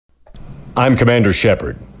I'm Commander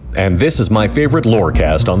Shepard, and this is my favorite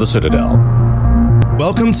Lorecast on the Citadel.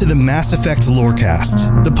 Welcome to the Mass Effect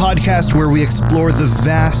Lorecast, the podcast where we explore the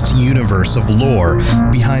vast universe of lore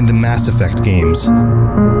behind the Mass Effect games.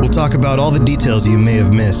 We'll talk about all the details you may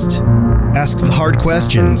have missed, ask the hard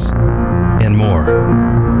questions, and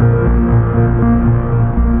more.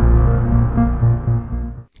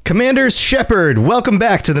 Commanders Shepard, welcome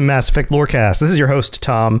back to the Mass Effect Lorecast. This is your host,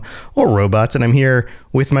 Tom, or Robots, and I'm here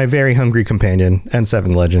with my very hungry companion,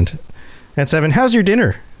 N7 Legend. N7, how's your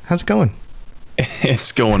dinner? How's it going?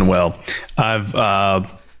 It's going well.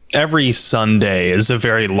 Every Sunday is a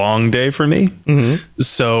very long day for me. Mm-hmm.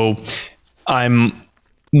 So I'm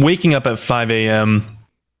waking up at 5 a.m.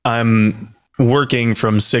 I'm working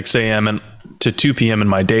from 6 a.m. to 2 p.m. in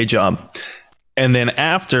my day job. And then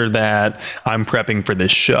after that, I'm prepping for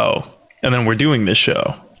this show. And then we're doing this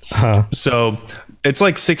show. Huh. So it's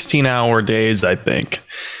like 16-hour days, I think.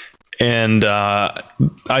 And I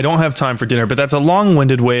don't have time for dinner, but that's a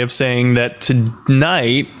long-winded way of saying that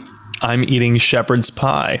tonight I'm eating shepherd's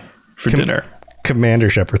pie for dinner. Commander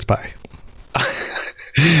Shepherd's pie.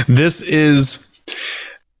 This is,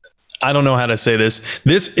 I don't know how to say this.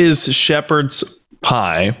 This is shepherd's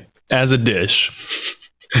pie as a dish.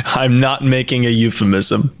 I'm not making a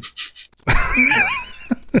euphemism.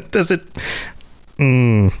 Does it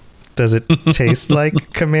taste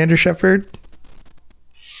like Commander Shepard?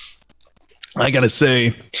 I gotta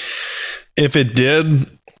say, if it did,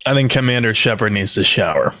 I think Commander Shepard needs to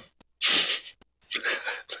shower.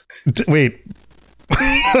 Wait,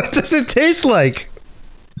 what does it taste like?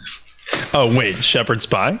 Oh wait, shepherd's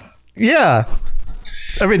pie? Yeah.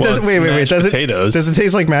 I mean, well, wait. Does it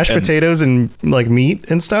taste like mashed potatoes and like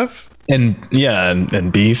meat and stuff? And yeah,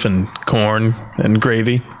 and beef and corn and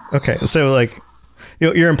gravy. Okay, so like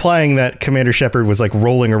you're implying that Commander Shepard was like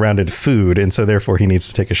rolling around in food, and so therefore he needs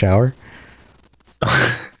to take a shower.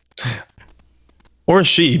 Or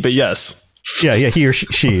she, but yes. Yeah, he or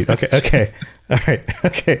she. Okay. All right.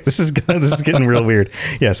 Okay. This is getting real weird.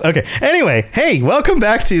 Yes. Okay. Anyway, hey, welcome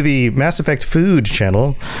back to the Mass Effect Food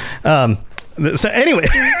channel. So anyway,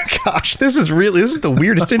 gosh, this is the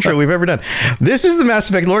weirdest intro we've ever done. This is the Mass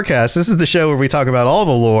Effect Lorecast. This is the show where we talk about all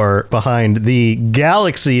the lore behind the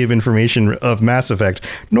galaxy of information of Mass Effect.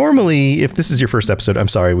 Normally, if this is your first episode, I'm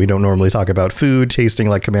sorry, we don't normally talk about food tasting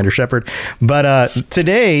like Commander Shepard. But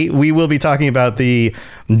today we will be talking about the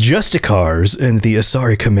Justicars and the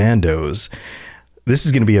Asari Commandos. This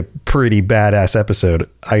is going to be a pretty badass episode,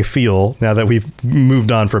 I feel, now that we've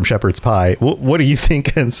moved on from Shepherd's Pie. What do you think,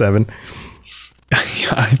 N7?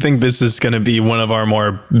 I think this is going to be one of our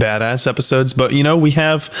more badass episodes, but we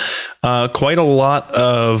have quite a lot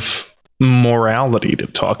of morality to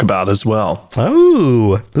talk about as well.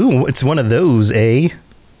 Ooh, it's one of those, eh?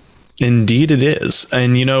 Indeed it is.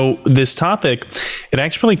 And this topic, it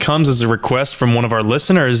actually comes as a request from one of our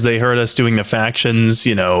listeners. They heard us doing the factions,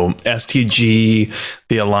 STG,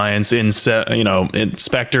 the Alliance,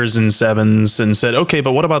 Inspectors and Sevens, and said, okay,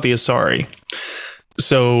 but what about the Asari?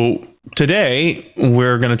 So today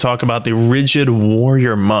we're going to talk about the rigid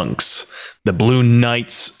warrior monks, the blue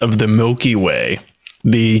knights of the Milky Way,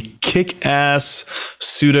 the kick-ass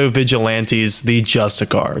pseudo-vigilantes, the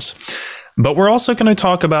Justicars. But we're also going to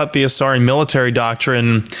talk about the Asari military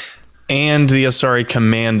doctrine and the Asari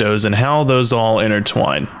Commandos and how those all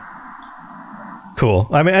intertwine. Cool.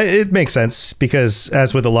 I mean, it makes sense because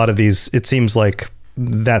as with a lot of these, it seems like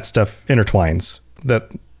that stuff intertwines, that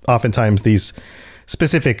oftentimes these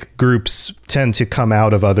specific groups tend to come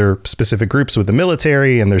out of other specific groups with the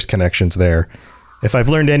military, and there's connections there. If I've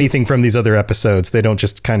learned anything from these other episodes, they don't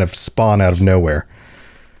just kind of spawn out of nowhere.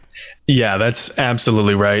 Yeah, that's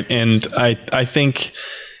absolutely right. And I think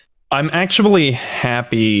I'm actually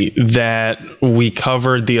happy that we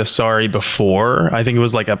covered the Asari before. I think it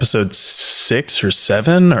was like episode 6 or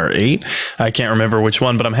 7 or 8. I can't remember which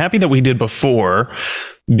one, but I'm happy that we did before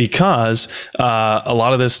because a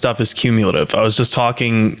lot of this stuff is cumulative. I was just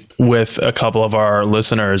talking with a couple of our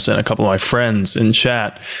listeners and a couple of my friends in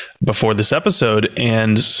chat before this episode,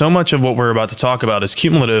 and so much of what we're about to talk about is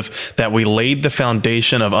cumulative that we laid the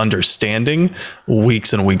foundation of understanding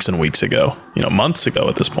weeks and weeks and weeks ago, months ago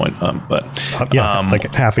at this point. Like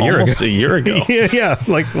half a year ago. Almost a year ago. yeah,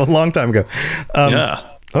 like a long time ago.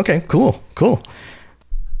 Yeah. Okay, cool.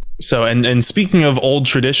 So, and speaking of old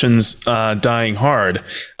traditions dying hard,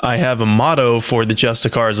 I have a motto for the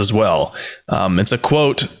Justicars as well. It's a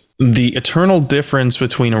quote: "The eternal difference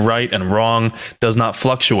between right and wrong does not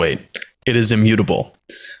fluctuate. It is immutable."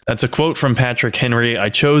 That's a quote from Patrick Henry. I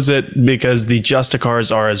chose it because the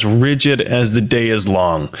Justicars are as rigid as the day is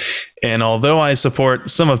long. And although I support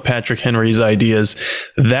some of Patrick Henry's ideas,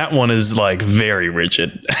 that one is like very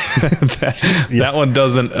rigid. that one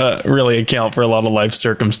doesn't really account for a lot of life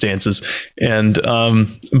circumstances. And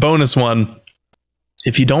bonus one,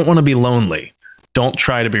 if you don't want to be lonely, don't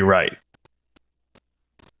try to be right.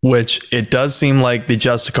 Which it does seem like the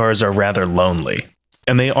Justicars are rather lonely.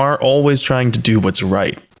 And they are always trying to do what's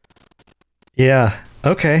right. Yeah.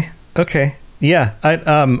 Okay. Yeah.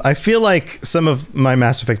 I feel like some of my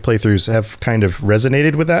Mass Effect playthroughs have kind of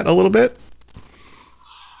resonated with that a little bit.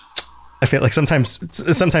 I feel like sometimes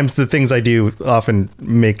the things I do often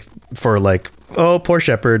make for like, oh, poor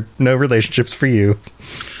Shepard, no relationships for you.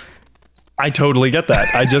 I totally get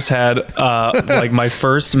that. I just had like my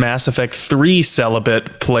first Mass Effect 3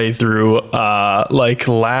 celibate playthrough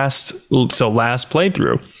last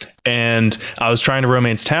playthrough, and I was trying to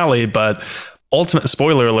romance Tally, but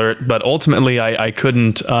spoiler alert, but ultimately I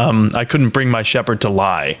couldn't bring my Shepard to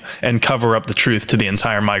lie and cover up the truth to the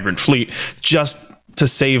entire migrant fleet, just to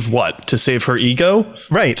save what? To save her ego?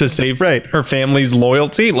 Right. To save her family's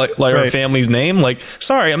loyalty, like her family's name? Like,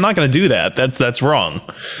 sorry, I'm not going to do that. That's wrong.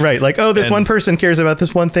 Right. Like, oh, this one person cares about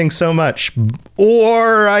this one thing so much.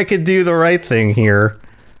 Or I could do the right thing here.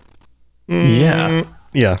 Yeah.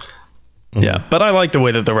 Yeah. Mm-hmm. Yeah. But I like the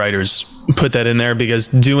way that the writers put that in there, because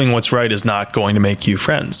doing what's right is not going to make you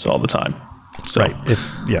friends all the time. So, right.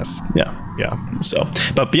 It's, yes. Yeah. Yeah. So,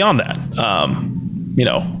 but beyond that,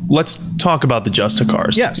 let's talk about the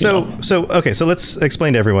Justicars. Yeah. So let's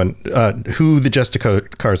explain to everyone who the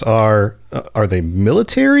Justicars are. Are they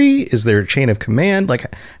military? Is there a chain of command? Like,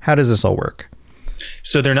 how does this all work?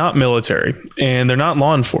 So they're not military and they're not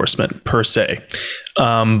law enforcement per se,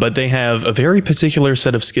 but they have a very particular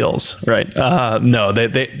set of skills, right? No,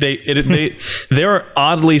 they're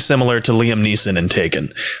oddly similar to Liam Neeson in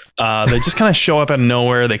Taken. They just kind of show up out of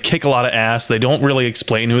nowhere. They kick a lot of ass. They don't really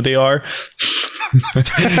explain who they are.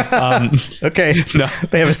 Okay. No,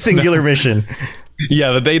 they have a singular mission.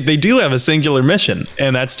 Yeah, they do have a singular mission,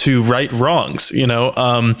 and that's to right wrongs.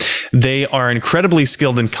 They are incredibly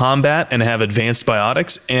skilled in combat and have advanced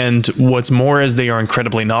biotics. And what's more is they are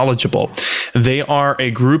incredibly knowledgeable. They are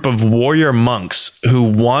a group of warrior monks who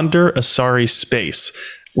wander Asari space,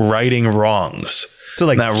 righting wrongs. So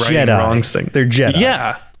like that Jedi. Righting wrongs thing. They're Jedi.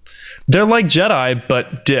 Yeah, they're like Jedi,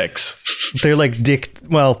 but dicks. They're like dick.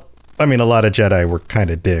 Well, I mean, a lot of Jedi were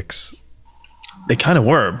kind of dicks. They kind of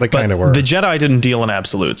were. They kind of were. The Jedi didn't deal in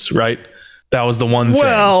absolutes, right? That was the one thing.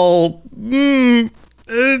 Well, you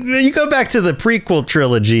go back to the prequel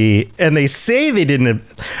trilogy, and they say they didn't.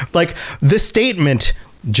 Like, the statement,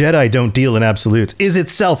 Jedi don't deal in absolutes, is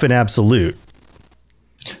itself an absolute.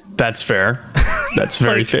 That's fair. That's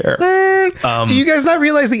very fair. Do you guys not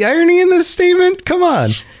realize the irony in this statement? Come on.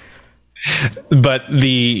 But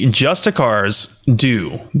the Justicars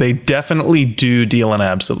do. They definitely do deal in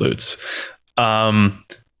absolutes.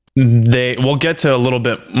 We'll get to a little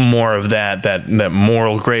bit more of that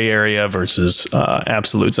moral gray area versus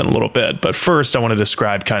absolutes in a little bit. But first, I want to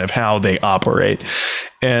describe kind of how they operate.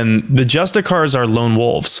 And the Justicars are lone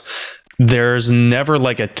wolves. There's never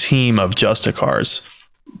like a team of Justicars.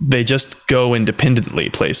 They just go independently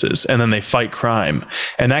places, and then they fight crime.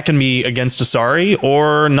 And that can be against Asari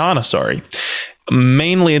or non-Asari.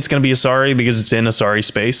 Mainly, it's going to be Asari because it's in Asari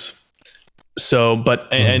space. So, but,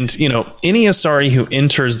 and, any Asari who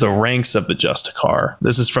enters the ranks of the Justicar,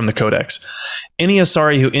 this is from the Codex, any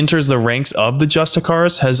Asari who enters the ranks of the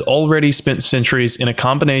Justicars has already spent centuries in a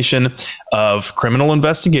combination of criminal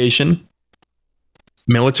investigation,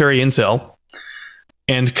 military intel,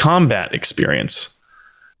 and combat experience.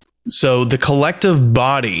 So the collective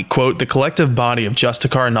body, quote, the collective body of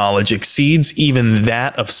Justicar knowledge exceeds even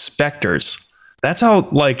that of Spectres. That's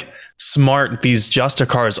how, smart these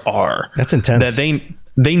Justicars are. That's intense. That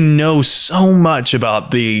they know so much about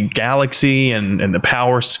the galaxy and the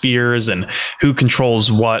power spheres and who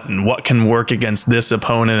controls what and what can work against this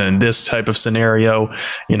opponent in this type of scenario.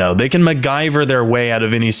 They can MacGyver their way out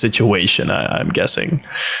of any situation, I'm guessing.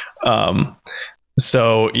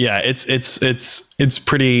 So yeah, it's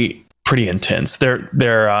pretty intense. They're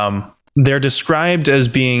described as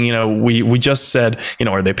being, we just said,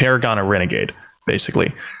 are they Paragon or Renegade, basically.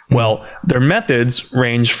 Mm-hmm. Well, their methods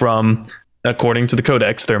range from, according to the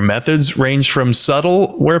Codex, their methods range from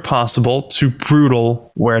subtle where possible to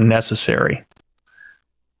brutal where necessary.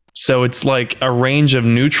 So it's like a range of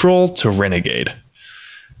neutral to Renegade.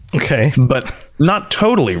 Okay. But not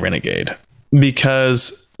totally Renegade,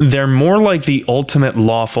 because they're more like the ultimate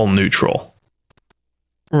lawful neutral.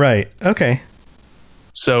 Right. Okay.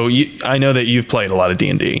 So I know that you've played a lot of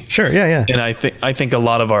D&D. Sure. Yeah. And I think a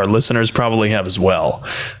lot of our listeners probably have as well.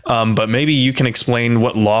 But maybe you can explain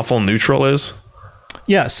what lawful neutral is.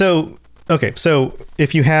 Yeah. So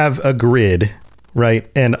if you have a grid, right,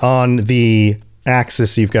 and on the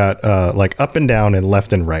axis you've got like up and down and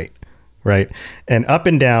left and right, and up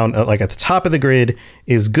and down, like at the top of the grid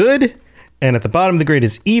is good, and at the bottom of the grid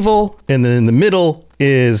is evil, and then in the middle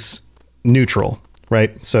is neutral.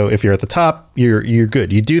 Right. So if you're at the top, you're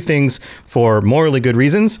good. You do things for morally good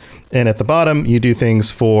reasons. And at the bottom, you do things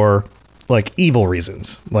for like evil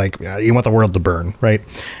reasons. Like you want the world to burn. Right.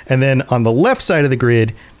 And then on the left side of the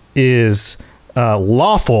grid is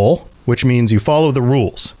lawful, which means you follow the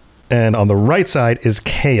rules. And on the right side is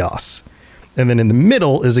chaos. And then in the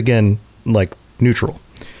middle is, again, like neutral.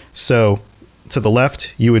 So to the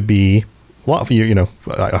left, you would be lawful.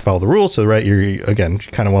 I follow the rules. To the right, you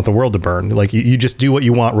kind of want the world to burn. Like you just do what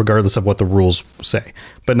you want regardless of what the rules say,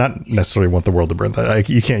 but not necessarily want the world to burn.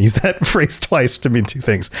 You can't use that phrase twice to mean two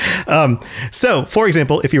things. So for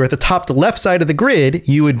example, if you're at the top, the left side of the grid,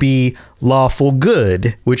 you would be lawful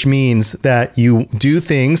good, which means that you do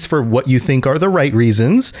things for what you think are the right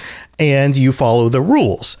reasons and you follow the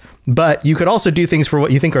rules. But you could also do things for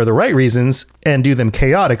what you think are the right reasons and do them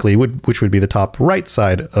chaotically, which would be the top right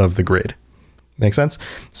side of the grid. Make sense?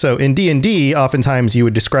 So in D&D, oftentimes you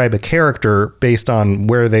would describe a character based on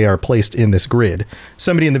where they are placed in this grid.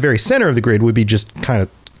 Somebody in the very center of the grid would be just kind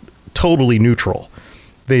of totally neutral.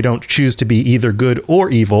 They don't choose to be either good or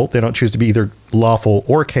evil. They don't choose to be either lawful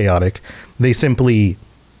or chaotic. They simply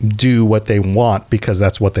do what they want because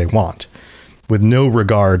that's what they want, with no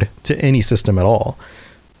regard to any system at all.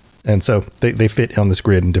 And so they fit on this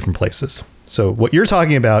grid in different places. So what you're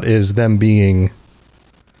talking about is them being,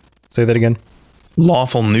 say that again?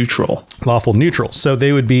 Lawful neutral. Lawful neutral. So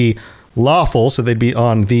they would be lawful, so they'd be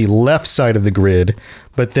on the left side of the grid,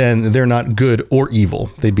 but then they're not good or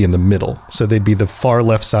evil. They'd be in the middle. So they'd be the far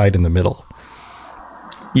left side in the middle.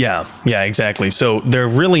 Yeah, exactly. So they're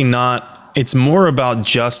really not, it's more about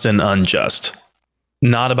just and unjust,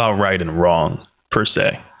 not about right and wrong, per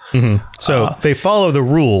se. Mm-hmm. So they follow the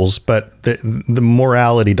rules, but the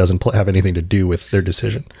morality doesn't have anything to do with their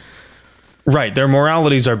decision. Right. Their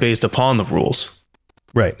moralities are based upon the rules.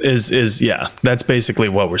 Right. That's basically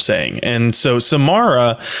what we're saying. And so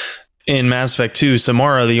Samara in Mass Effect 2,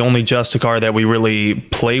 Samara, the only Justicar that we really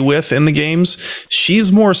play with in the games,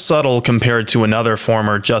 she's more subtle compared to another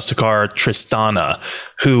former Justicar, Tristana,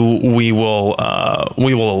 who we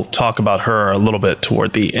will talk about her a little bit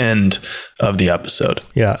toward the end of the episode.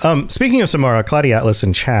 Yeah. Speaking of Samara, Cloudy Atlas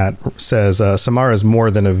in chat says Samara is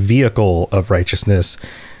more than a vehicle of righteousness.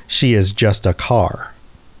 She is just a car.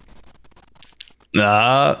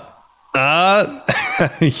 Yeah. I'm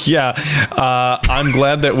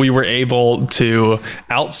glad that we were able to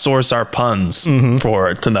outsource our puns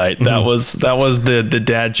for tonight. That was the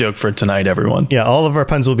dad joke for tonight, everyone. Yeah, all of our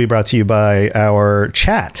puns will be brought to you by our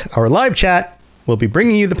chat, our live chat. We'll be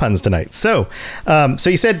bringing you the puns tonight. So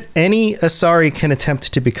you said any Asari can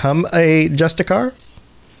attempt to become a Justicar?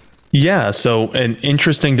 Yeah, so an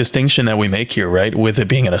interesting distinction that we make here, right, with it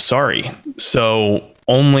being an Asari. So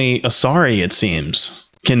only Asari, it seems,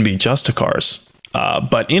 can be Justicars,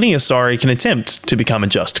 but any Asari can attempt to become a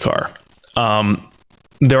Justicar.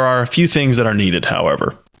 There are a few things that are needed,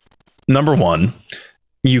 however. Number one,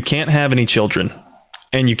 you can't have any children,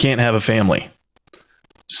 and you can't have a family.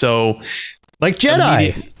 So, like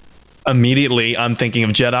Jedi. Immediately, I'm thinking of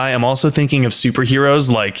Jedi. I'm also thinking of superheroes,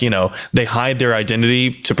 like, they hide their identity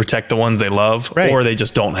to protect the ones they love, right, or they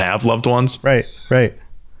just don't have loved ones. Right.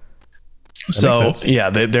 So, yeah,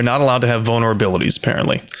 they're not allowed to have vulnerabilities,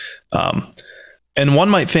 apparently. And one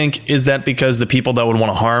might think, is that because the people that would want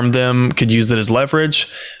to harm them could use it as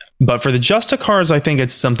leverage? But for the Justicars, I think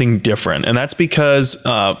it's something different. And that's because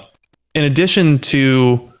in addition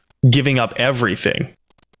to giving up everything,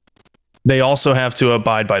 they also have to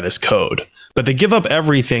abide by this code. But they give up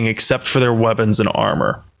everything except for their weapons and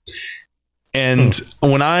armor. And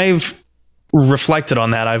when I've reflected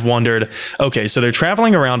on that, I've wondered, okay, so they're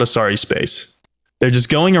traveling around Asari space. They're just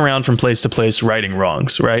going around from place to place righting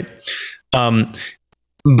wrongs, right?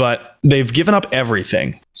 But they've given up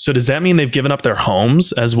everything. So does that mean they've given up their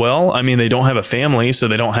homes as well? I mean, they don't have a family, so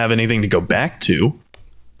they don't have anything to go back to.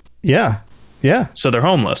 Yeah. So they're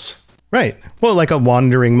homeless. Right. Well, like a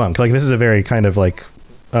wandering monk. Like this is a very kind of like,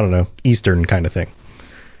 I don't know, Eastern kind of thing.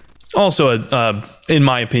 Also, in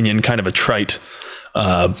my opinion, kind of a trite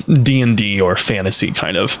D&D or fantasy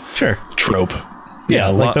kind of trope. Yeah,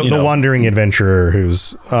 like the wandering adventurer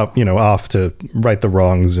who's off to right the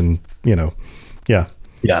wrongs and yeah.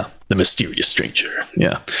 the mysterious stranger.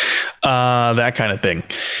 Yeah. That kind of thing.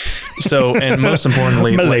 So, and most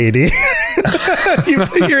importantly, Milady. You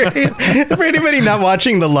put your hand, for anybody not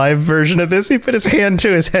watching the live version of this, he put his hand to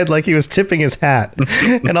his head like he was tipping his hat.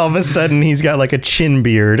 And all of a sudden he's got like a chin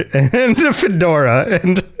beard and a fedora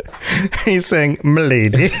and he's saying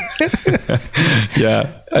Milady.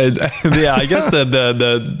 Yeah. I guess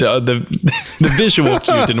the visual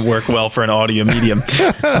cue didn't work well for an audio medium.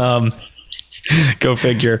 Go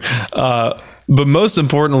figure. But most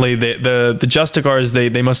importantly, the Justicars,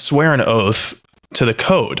 they must swear an oath to the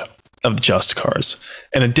code of the Justicars,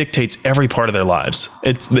 and it dictates every part of their lives.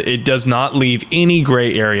 It does not leave any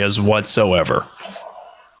gray areas whatsoever.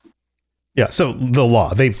 Yeah, so the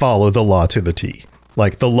law, they follow the law to the T.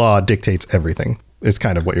 Like the law dictates everything is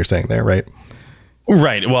kind of what you're saying there, right?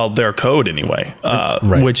 Right. Well, their code anyway,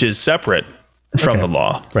 right. Which is separate from the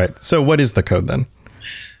law. Right. So what is the code then?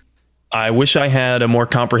 I wish I had a more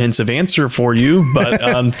comprehensive answer for you, but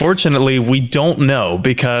unfortunately we don't know,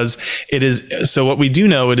 because it is. So what we do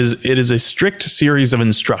know, it is a strict series of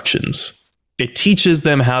instructions. It teaches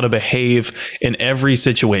them how to behave in every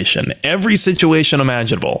situation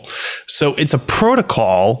imaginable. So it's a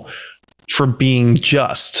protocol for being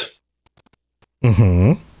just.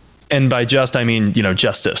 Mm-hmm. And by just, I mean,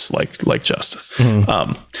 justice, like just.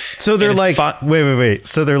 Mm-hmm. So they're like, wait.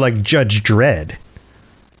 So they're like Judge Dredd.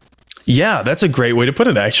 Yeah, that's a great way to put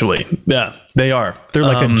it, actually. Yeah, they are. They're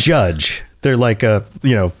like a judge. They're like a,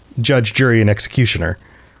 judge, jury, and executioner.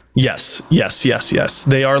 Yes.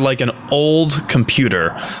 They are like an old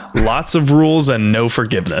computer. Lots of rules and no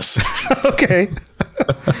forgiveness. Okay.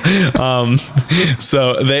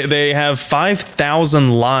 So they have 5,000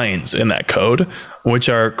 lines in that code, which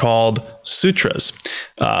are called sutras.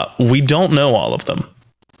 We don't know all of them,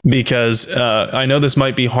 because I know this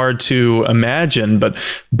might be hard to imagine, but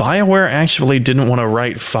BioWare actually didn't want to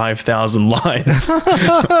write 5,000 lines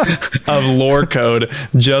of lore code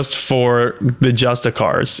just for the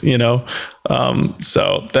Justicars,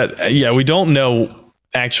 so that, we don't know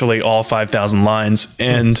actually all 5,000 lines,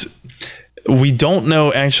 and we don't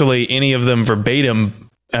know actually any of them verbatim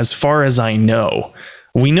as far as I know.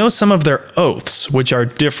 We know some of their oaths, which are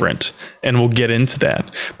different, and we'll get into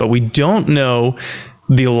that, but we don't know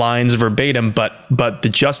the lines verbatim, but the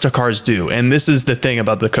Justicars do. And this is the thing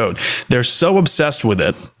about the code. They're so obsessed with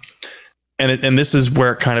it. And this is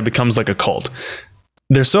where it kind of becomes like a cult.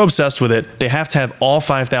 They're so obsessed with it, they have to have all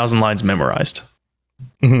 5,000 lines memorized.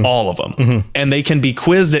 Mm-hmm. All of them. Mm-hmm. And they can be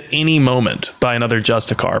quizzed at any moment by another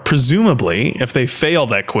Justicar. Presumably, if they fail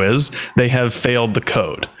that quiz, they have failed the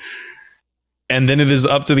code. And then it is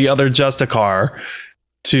up to the other Justicar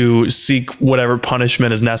to seek whatever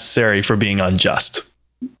punishment is necessary for being unjust.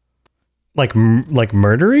 Like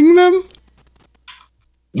murdering them?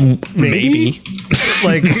 Maybe.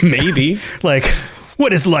 Like maybe. Like,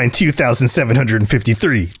 what is line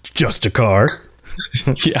 2753, Justicar?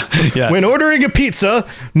 Yeah. When ordering a pizza,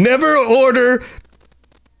 never order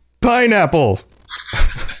pineapple.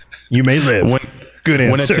 You may live. Good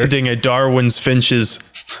answer. When attending a Darwin's Finch's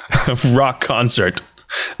rock concert,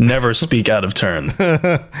 never speak out of turn.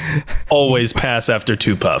 Always pass after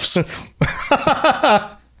 2 puffs.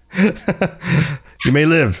 You may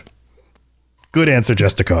live. Good answer,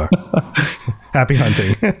 Justicar. Happy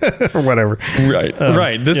hunting. Or whatever.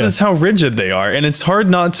 Right. This is how rigid they are. And it's hard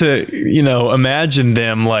not to, imagine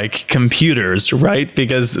them like computers, right?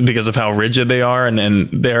 Because of how rigid they are. And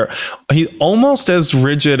they're almost as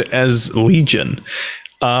rigid as Legion.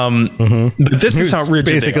 But this is how rigid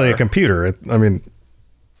basically they are. A computer. I mean,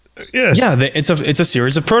 yeah. It's a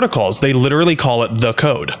series of protocols. They literally call it the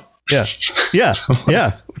code. Yeah.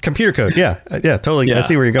 Computer code. Yeah. Totally. Yeah. I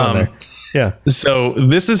see where you're going there. Yeah. So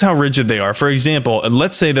this is how rigid they are. For example,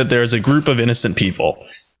 let's say that there's a group of innocent people.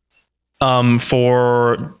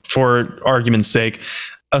 For argument's sake,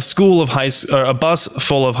 a bus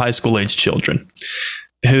full of high school age children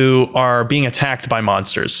who are being attacked by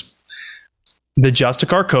monsters. The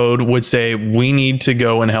Justicar code would say we need to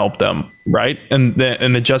go and help them, right? And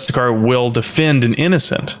the Justicar will defend an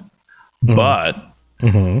innocent. Mm-hmm. But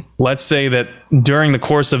let's say that during the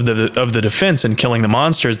course of the defense and killing the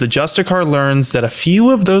monsters, the Justicar learns that a few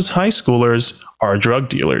of those high schoolers are drug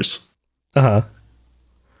dealers.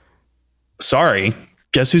 Sorry,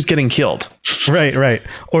 guess who's getting killed? Right.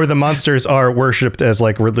 Or the monsters are worshipped as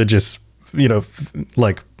like religious,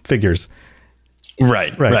 like figures.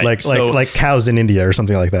 Right. Like cows in India or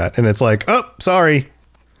something like that. And it's like, oh, sorry.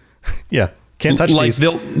 Yeah. Can't touch these.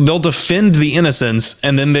 They'll defend the innocents,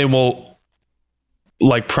 and then they will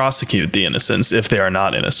like prosecute the innocents if they are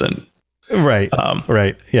not innocent. Right.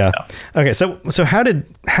 Right. Yeah. Okay. So how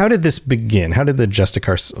did this begin? How did the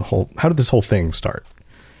Justicar how did this whole thing start?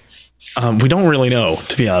 We don't really know,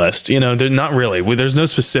 to be honest. They're not really. There's no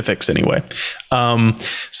specifics anyway.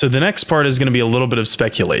 So the next part is going to be a little bit of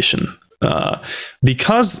speculation.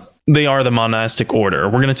 Because they are the monastic order,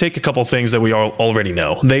 we're going to take a couple things that we all already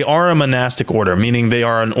know. They are a monastic order, meaning they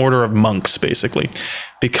are an order of monks, basically.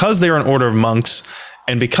 Because they're an order of monks,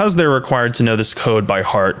 and because they're required to know this code by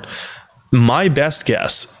heart, my best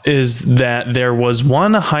guess is that there was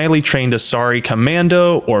one highly trained Asari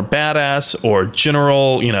commando or badass or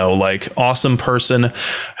general, awesome person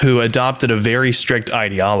who adopted a very strict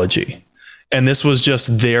ideology. And this was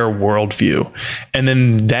just their worldview. And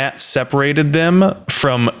then that separated them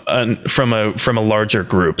from a larger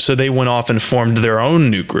group. So they went off and formed their own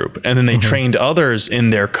new group. And then they trained others in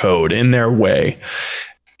their code, in their way.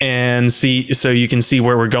 And so you can see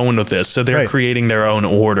where we're going with this. So they're creating their own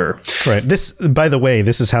order. Right. This, by the way,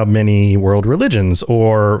 this is how many world religions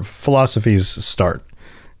or philosophies start,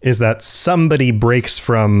 is that somebody breaks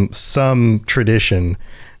from some tradition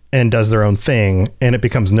and does their own thing, and it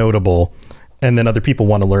becomes notable. And then other people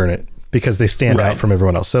want to learn it because they stand out from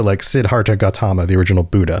everyone else. So like Siddhartha Gautama, the original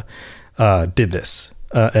Buddha, did this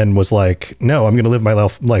and was like, no, I'm going to live my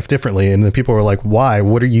life differently. And the people were like, why?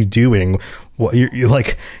 What are you doing? What, you're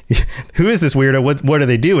like, who is this weirdo? What are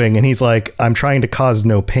they doing? And he's like, I'm trying to cause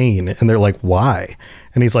no pain. And they're like, why?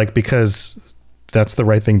 And he's like, because that's the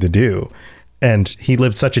right thing to do. And he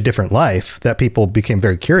lived such a different life that people became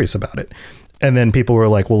very curious about it. And then people were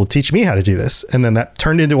like, well, teach me how to do this. And then that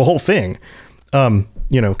turned into a whole thing.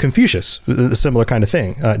 Confucius, a similar kind of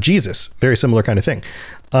thing. Jesus, very similar kind of thing.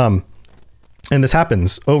 And this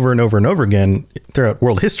happens over and over and over again throughout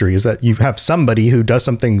world history, is that you have somebody who does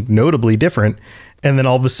something notably different. And then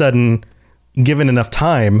all of a sudden, given enough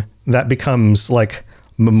time, that becomes like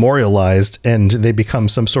memorialized and they become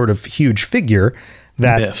some sort of huge figure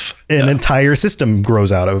that an entire system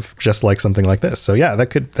grows out of, just like something like this. So yeah, that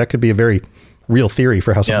could be a very real theory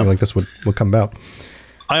for how something like this would come about.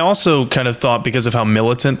 I also kind of thought, because of how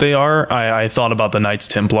militant they are, I thought about the Knights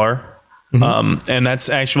Templar. And that's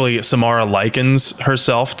actually, Samara likens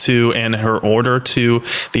herself to, and her order to,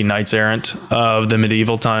 the Knights Errant of the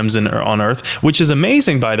medieval times on Earth, which is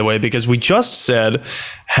amazing, by the way, because we just said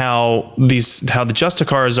how the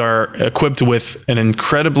Justicars are equipped with an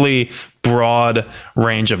incredibly broad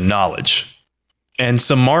range of knowledge. And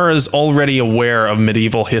Samara's already aware of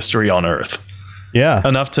medieval history on Earth. Yeah.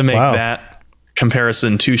 Enough to make that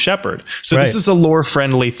comparison to Shepard. So this is a lore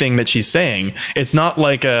friendly thing that she's saying. It's not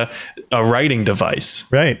like a writing device.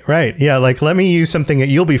 Right. Yeah. Like, let me use something that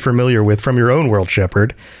you'll be familiar with from your own world,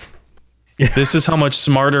 Shepard. This is how much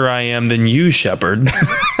smarter I am than you, Shepard.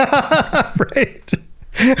 Right.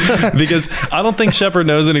 Because I don't think Shepard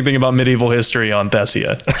knows anything about medieval history on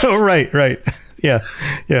Thessia. Oh, right. Yeah.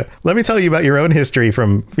 Let me tell you about your own history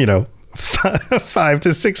from, 500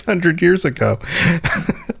 to 600 years ago.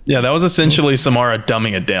 Yeah, that was essentially Samara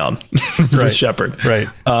dumbing it down for Shepard. Right.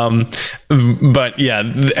 But yeah,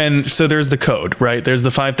 and so there's the code, right? There's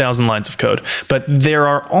the 5,000 lines of code. But there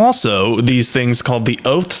are also these things called the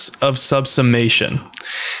Oaths of Subsummation.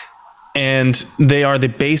 And they are the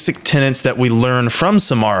basic tenets that we learn from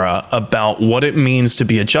Samara about what it means to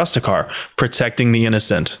be a Justicar, protecting the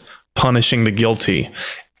innocent, punishing the guilty,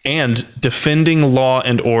 and defending law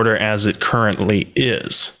and order as it currently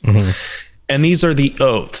is. And these are the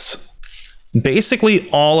oaths. They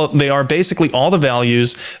are basically all the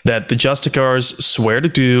values that the Justicars swear to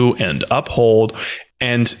do and uphold.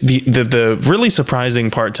 And the really surprising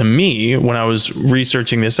part to me when I was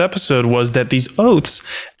researching this episode was that these oaths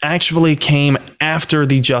actually came after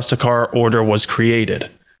the Justicar order was created,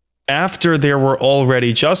 after there were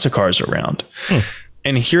already Justicars around.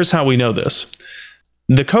 And here's how we know this.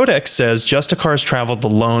 The Codex says Justicars traveled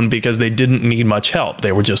alone because they didn't need much help.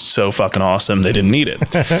 They were just so fucking awesome. They didn't need it.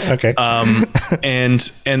 Okay.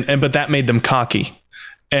 But that made them cocky,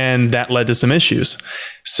 and that led to some issues.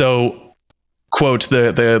 So, quote,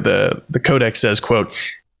 the Codex says, quote,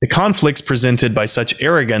 the conflicts presented by such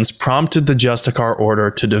arrogance prompted the Justicar order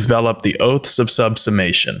to develop the Oaths of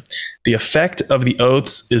Subsummation. The effect of the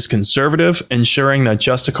oaths is conservative, ensuring that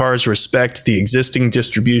Justicars respect the existing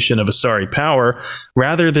distribution of Asari power,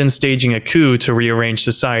 rather than staging a coup to rearrange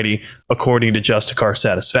society according to Justicar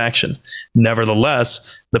satisfaction.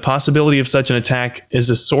 Nevertheless, the possibility of such an attack is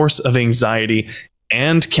a source of anxiety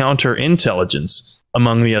and counterintelligence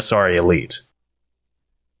among the Asari elite.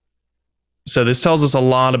 So this tells us a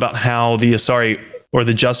lot about how the Asari or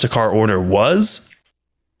the Justicar order was,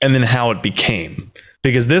 and then how it became.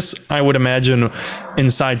 Because this, I would imagine,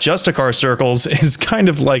 inside Justicar circles is kind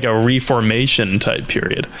of like a reformation type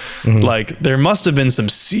period. Like, there must have been some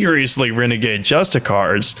seriously renegade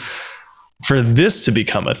Justicars for this to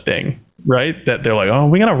become a thing, right? That they're like, oh,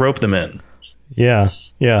 we gotta rope them in. Yeah.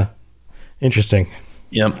 Interesting.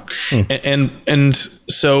 Yep. And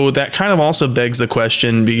so that kind of also begs the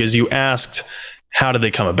question, because you asked, how did they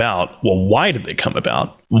come about? Well, why did they come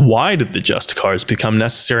about? Why did the Justicars become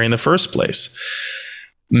necessary in the first place?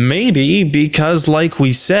 Maybe because, like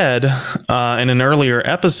we said in an earlier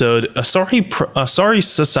episode, Asari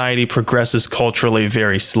society progresses culturally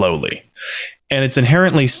very slowly, and it's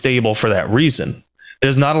inherently stable for that reason.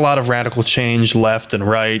 There's not a lot of radical change left and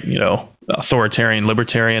right, authoritarian,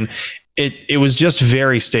 libertarian. It was just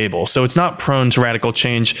very stable, so it's not prone to radical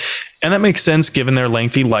change, and that makes sense given their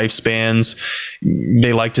lengthy lifespans.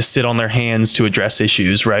 They like to sit on their hands to address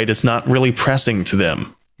issues, right? It's not really pressing to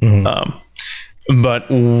them. But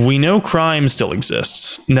we know crime still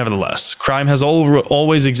exists. Nevertheless, crime has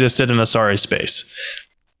always existed in Asari space.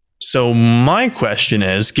 So my question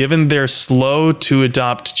is, given their slow to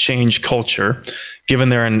adopt change culture, given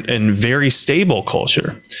they're in very stable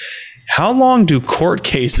culture, how long do court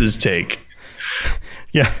cases take?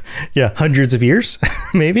 Yeah, hundreds of years,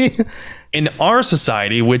 maybe. In our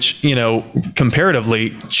society, which,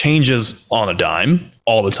 comparatively changes on a dime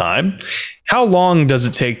all the time, how long does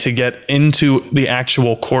it take to get into the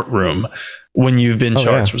actual courtroom when you've been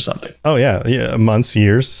charged with something? Oh, yeah. Months,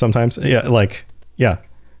 years, sometimes. Yeah.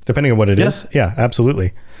 Depending on what it is. Yeah,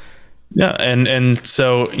 absolutely. Yeah. And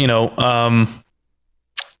so,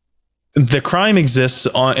 the crime exists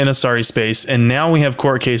in Asari space, and now we have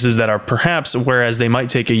court cases that are perhaps, whereas they might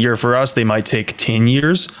take a year for us, they might take 10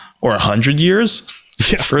 years or 100 years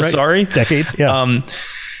for Asari. Decades, yeah.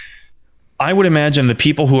 I would imagine the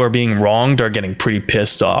people who are being wronged are getting pretty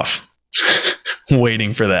pissed off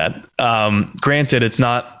waiting for that. Granted, it's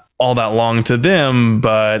not all that long to them,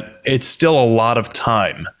 but it's still a lot of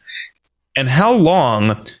time. And how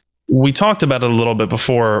long, we talked about it a little bit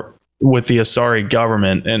before with the Asari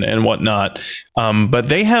government and whatnot, but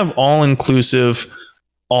they have all-inclusive,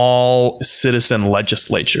 all-citizen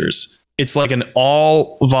legislatures. It's like an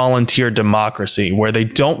all-volunteer democracy where they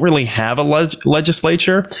don't really have a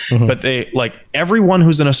legislature, but they, like, everyone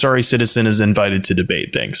who's an Asari citizen is invited to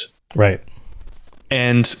debate things. Right.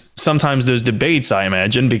 And sometimes those debates, I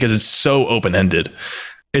imagine, because it's so open-ended,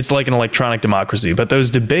 it's like an electronic democracy. But those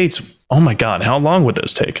debates, oh my God, how long would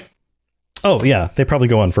those take? Oh, yeah. They probably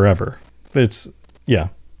go on forever.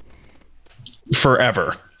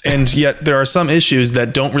 Forever. And yet there are some issues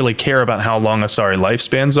that don't really care about how long Asari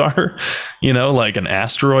lifespans are, like an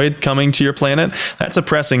asteroid coming to your planet. That's a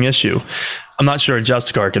pressing issue. I'm not sure a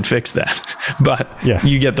Justicar can fix that, but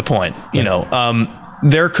you get the point.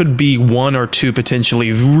 There could be one or two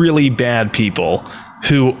potentially really bad people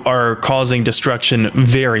who are causing destruction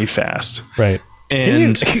very fast. Right.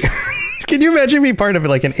 And can you imagine being part of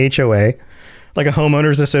like an HOA, like a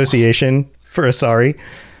homeowners association for Asari?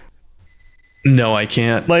 No, I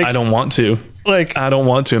can't. I don't want to. I don't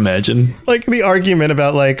want to imagine. Like the argument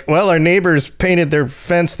about our neighbors painted their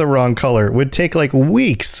fence the wrong color would take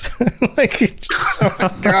weeks. Oh my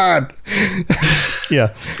God.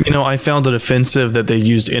 Yeah. I found it offensive that they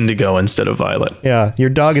used indigo instead of violet. Yeah.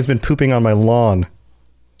 Your dog has been pooping on my lawn.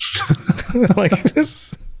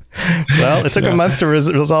 This. Well, it took a month to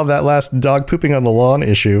resolve that last dog pooping on the lawn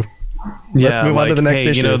issue. Let's move on to the next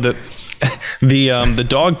issue. The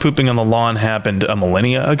dog pooping on the lawn happened a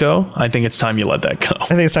millennia ago. I think it's time you let that go. I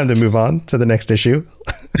think it's time to move on to the next issue.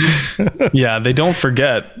 Yeah, they don't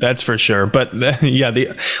forget, that's for sure. But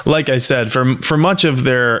like I said, for much of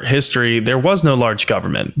their history, there was no large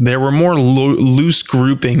government. There were more loose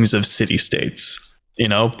groupings of city-states,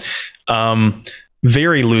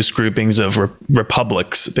 very loose groupings of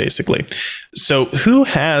republics, basically. So who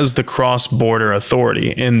has the cross-border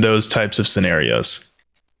authority in those types of scenarios?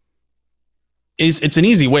 It's an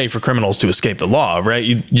easy way for criminals to escape the law, right?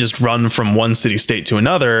 You just run from one city-state to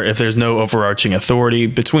another if there's no overarching authority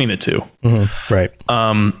between the two. Mm-hmm. Right.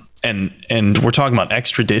 And we're talking about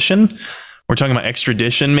extradition. We're talking about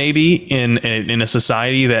extradition maybe in a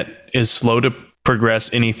society that is slow to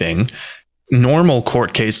progress anything. Normal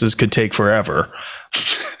court cases could take forever.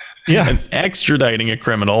 Yeah. And extraditing a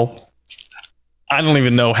criminal, I don't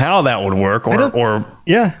even know how that would work.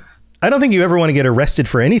 I don't think you ever want to get arrested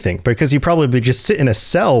for anything because you probably just sit in a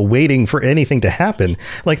cell waiting for anything to happen.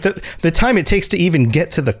 Like the time it takes to even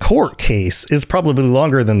get to the court case is probably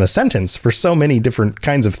longer than the sentence for so many different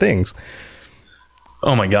kinds of things.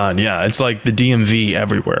 Oh my God. Yeah. It's like the DMV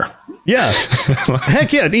everywhere. Yeah.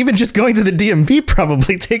 Heck yeah. Even just going to the DMV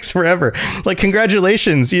probably takes forever. Like,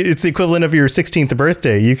 congratulations. It's the equivalent of your 16th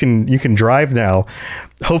birthday. You can drive now.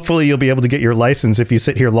 Hopefully you'll be able to get your license if you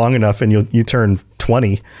sit here long enough and you turn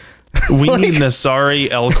 20. We need an Asari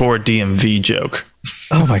Elcor DMV joke.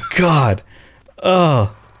 Oh my God.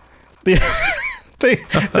 Oh. The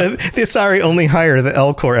Asari only hire the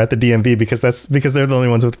Elcor at the DMV because they're the only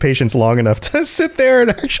ones with patience long enough to sit there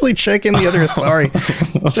and actually check in the other Asari.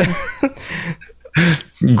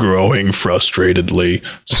 Growing frustratedly,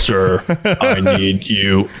 sir, I need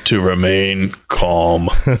you to remain calm.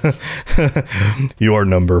 Your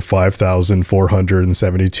number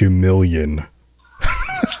 5,472 million.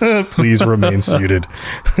 Please remain seated.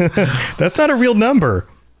 That's not a real number.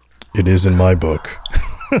 It is in my book.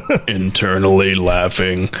 Internally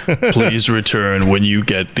laughing. Please return when you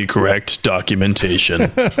get the correct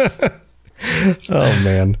documentation. Oh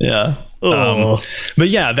man. Yeah. But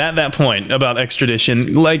yeah, that point about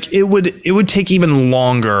extradition, like it would take even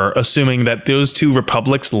longer, assuming that those two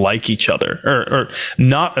republics like each other, or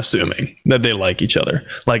not assuming that they like each other.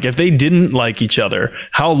 Like if they didn't like each other,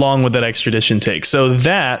 how long would that extradition take? So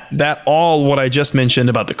that all what I just mentioned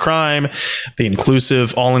about the crime,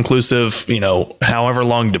 the all inclusive, however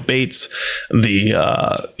long debates, the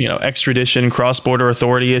extradition, cross-border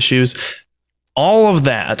authority issues, all of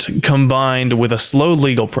that combined with a slow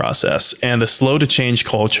legal process and a slow to change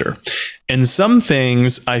culture. And some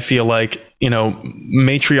things I feel like,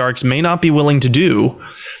 matriarchs may not be willing to do.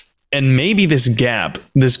 And maybe this gap,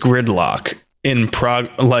 this gridlock in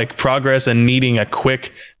progress and needing a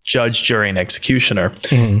quick judge, jury, and executioner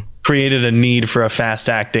created a need for a fast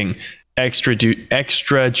acting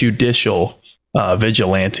extrajudicial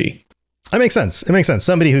vigilante. That makes sense. It makes sense.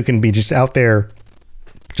 Somebody who can be just out there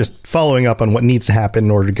just following up on what needs to happen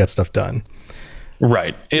in order to get stuff done.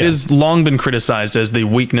 Right. It has long been criticized as the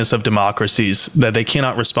weakness of democracies that they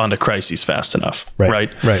cannot respond to crises fast enough. Right.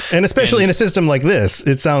 And especially in a system like this,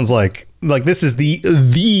 it sounds like this is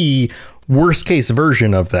the worst case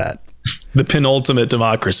version of that. The penultimate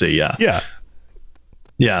democracy. Yeah. Yeah.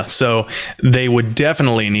 Yeah, so they would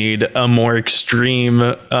definitely need a more extreme,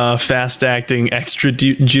 fast-acting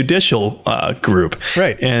extrajudicial group.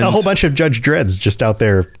 Right, and a whole bunch of Judge Dredds just out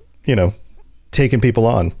there, taking people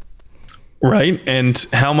on. Right, and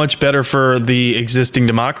how much better for the existing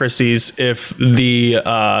democracies if the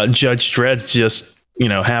Judge Dredds just,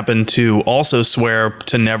 happen to also swear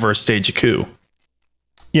to never stage a coup.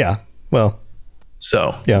 Yeah, well.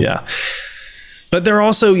 So, yeah. But they're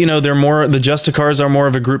also, the Justicars are more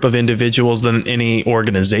of a group of individuals than any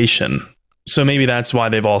organization. So maybe that's why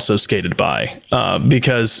they've also skated by,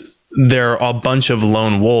 because they're a bunch of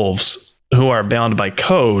lone wolves who are bound by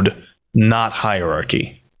code, not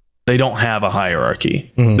hierarchy. They don't have a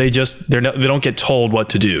hierarchy. Mm-hmm. They don't get told what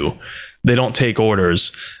to do. They don't take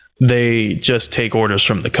orders. They just take orders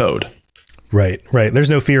from the code. Right. There's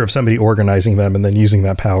no fear of somebody organizing them and then using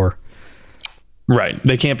that power. Right.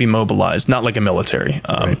 They can't be mobilized, not like a military.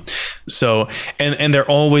 Right. So, and they're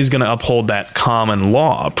always going to uphold that common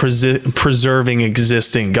law, preserving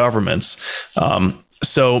existing governments.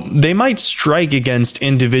 So they might strike against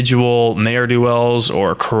individual ne'er-do-wells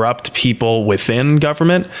or corrupt people within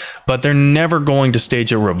government, but they're never going to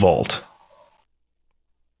stage a revolt.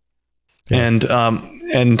 Yeah.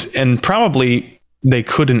 And probably they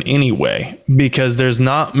couldn't anyway, because there's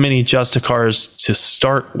not many Justicars to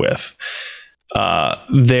start with.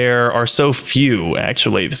 There are so few,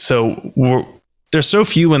 actually. So there's so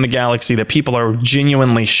few in the galaxy that people are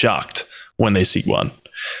genuinely shocked when they see one.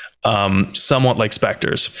 Somewhat like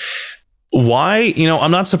specters. Why?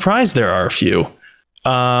 I'm not surprised there are a few.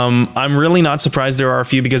 I'm really not surprised there are a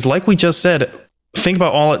few, because like we just said, think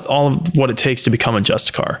about all of what it takes to become a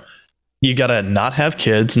Justicar. You got to not have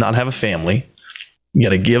kids, not have a family. You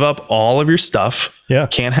got to give up all of your stuff. Yeah.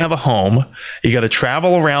 Can't have a home. You got to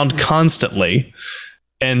travel around constantly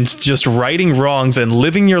and just righting wrongs and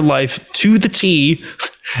living your life to the T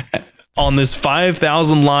on this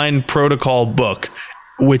 5,000 line protocol book,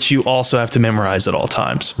 which you also have to memorize at all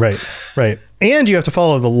times. Right. And you have to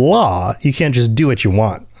follow the law. You can't just do what you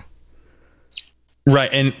want. Right.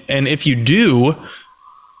 And if you do,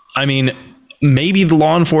 maybe the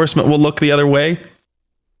law enforcement will look the other way.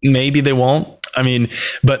 Maybe they won't.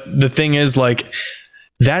 But the thing is,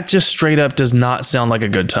 that just straight up does not sound like a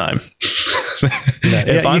good time.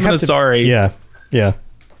 If I'm an Asari, yeah,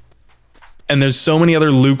 and there's so many other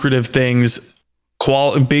lucrative things,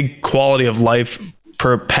 big quality of life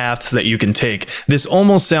per paths that you can take, this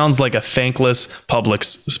almost sounds like a thankless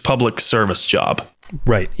public service job.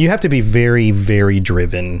 Right. You have to be very, very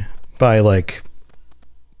driven by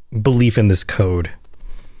belief in this code.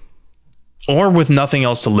 or with nothing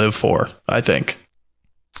else to live for. I think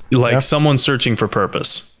like someone searching for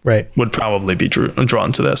purpose, right, would probably be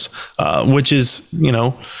drawn to this, which is,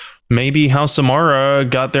 maybe how Samara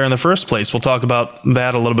got there in the first place. We'll talk about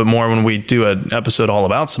that a little bit more when we do an episode all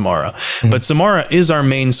about Samara. But Samara is our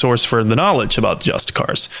main source for the knowledge about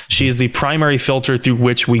Justicars. She is the primary filter through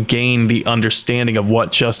which we gain the understanding of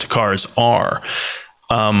what Justicars are.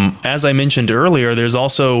 As I mentioned earlier, there's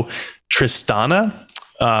also Tristana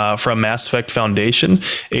from Mass Effect Foundation,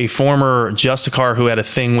 a former Justicar who had a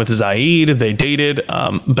thing with Zaid. They dated,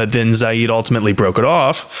 but then Zaid ultimately broke it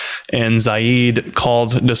off, and Zaid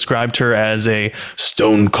described her as a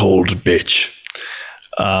stone cold bitch.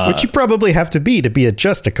 Which you probably have to be a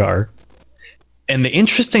Justicar. And the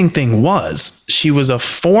interesting thing was, she was a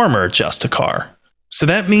former Justicar. So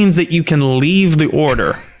that means that you can leave the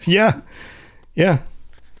order. Yeah.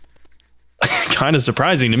 Kind of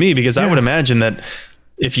surprising to me, because I would imagine that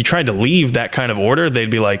if you tried to leave that kind of order,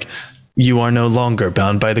 they'd be like, you are no longer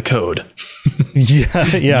bound by the code.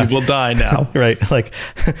 Yeah. You will die now. Right. Like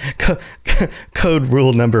code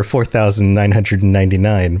rule number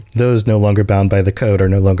 4,999. Those no longer bound by the code are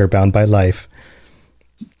no longer bound by life.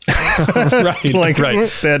 Right.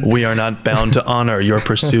 Right. We are not bound to honor your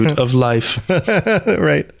pursuit of life.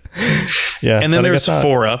 Right. Yeah. And then there's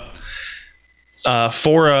Fora.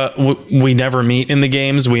 Fora, we never meet in the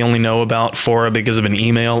games. We only know about Fora because of an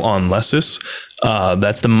email on Lessus.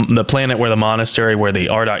 That's the planet where the monastery where the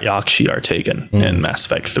Arda'yakshi are taken in Mass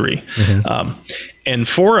Effect 3. And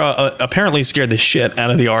Fora apparently scared the shit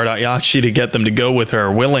out of the Arda'yakshi to get them to go with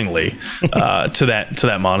her willingly to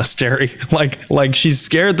that monastery. Like she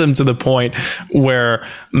scared them to the point where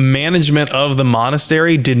management of the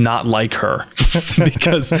monastery did not like her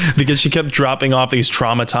because she kept dropping off these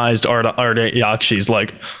traumatized Arda'yakshis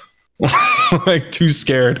like too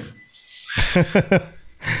scared.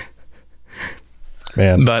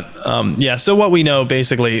 Man. But so what we know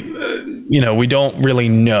basically, we don't really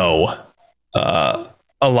know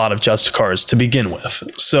a lot of Justicars to begin with.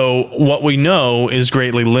 So what we know is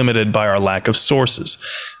greatly limited by our lack of sources.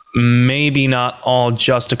 Maybe not all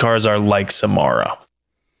Justicars are like Samara.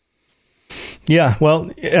 Yeah,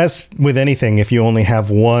 well, as with anything, if you only have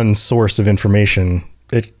one source of information,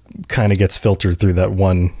 it kind of gets filtered through that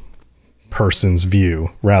one person's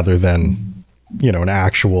view rather than, an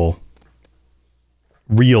actual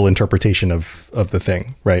real interpretation of the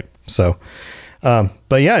thing, right? So,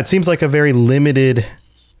 but yeah, it seems like a very limited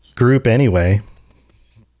group anyway.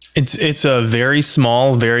 It's a very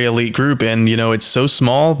small, very elite group, and it's so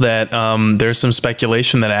small that there's some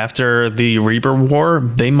speculation that after the Reaper War,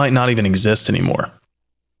 they might not even exist anymore.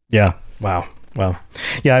 Yeah. Wow. Well,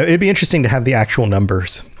 yeah, it'd be interesting to have the actual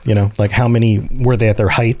numbers. Like how many were they at their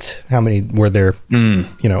height? How many were there?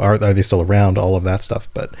 Are they still around? All of that stuff.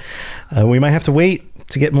 But we might have to wait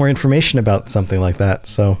to get more information about something like that.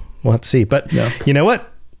 So we'll have to see. But you know what?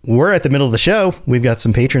 We're at the middle of the show. We've got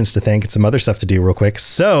some patrons to thank and some other stuff to do real quick.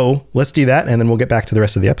 So let's do that, and then we'll get back to the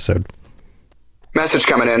rest of the episode. Message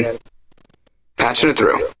coming in. Patching it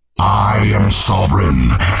through. I am sovereign,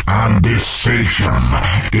 and this station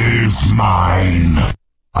is mine.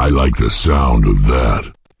 I like the sound of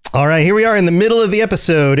that. All right, here we are in the middle of the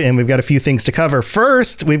episode, and we've got a few things to cover.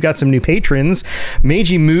 First, we've got some new patrons,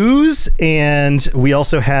 Meiji Moose, and we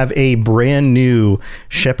also have a brand new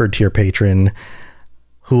Shepherd tier patron,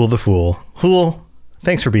 Hool the Fool. Hool,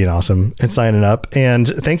 thanks for being awesome and signing up. And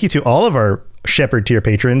thank you to all of our Shepherd tier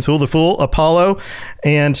patrons, Hool the Fool, Apollo,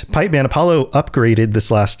 and Pipe Man. Apollo upgraded this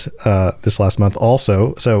last month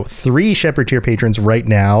also. So 3 Shepherd tier patrons right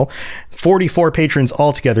now, 44 patrons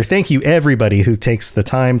altogether. Thank you everybody who takes the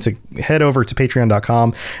time to head over to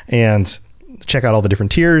patreon.com and check out all the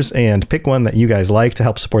different tiers and pick one that you guys like to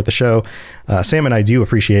help support the show. Sam and I do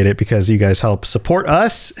appreciate it because you guys help support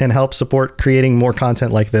us and help support creating more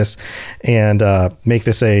content like this and make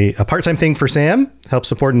this a part-time thing for Sam, help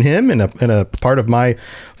supporting him and a part of my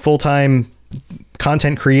full-time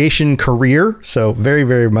content creation career. So very,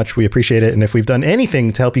 very much we appreciate it. And if we've done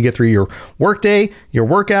anything to help you get through your workday, your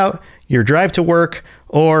workout, your drive to work,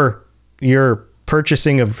 or your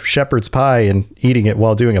purchasing of shepherd's pie and eating it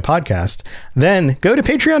while doing a podcast, then go to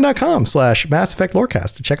patreon.com/Mass Effect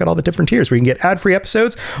Lorecast to check out all the different tiers where you can get ad-free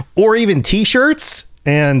episodes or even t-shirts.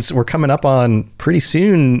 And we're coming up on pretty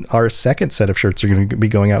soon. Our second set of shirts are going to be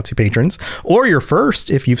going out to patrons, or your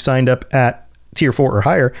first if you've signed up at tier 4 or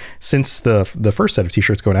higher since the first set of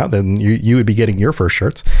t-shirts going out, then you would be getting your first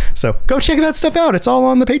shirts. So go check that stuff out. It's all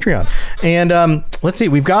on the Patreon. And let's see,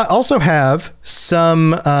 we've also have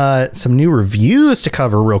some new reviews to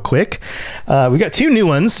cover real quick. We got 2 new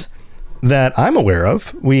ones that I'm aware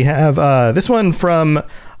of. We have this one from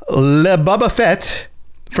Le Boba Fett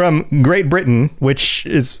from Great Britain, which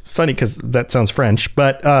is funny because that sounds French,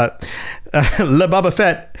 but Le Boba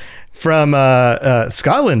Fett from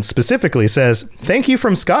Scotland specifically says, "Thank you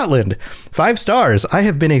from Scotland. 5 stars. I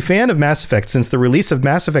have been a fan of Mass Effect since the release of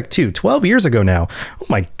Mass Effect 2, 12 years ago now. Oh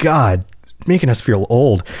my God, making us feel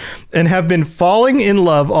old. And have been falling in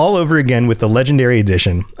love all over again with the Legendary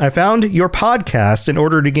Edition. I found your podcast in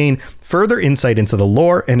order to gain further insight into the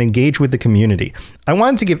lore and engage with the community. I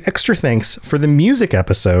wanted to give extra thanks for the music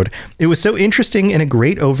episode. It was so interesting and a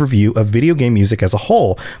great overview of video game music as a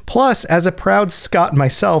whole. Plus, as a proud Scot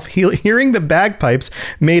myself, hearing the bagpipes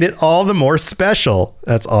made it all the more special."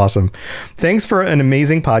 That's awesome. "Thanks for an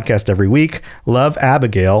amazing podcast every week. Love,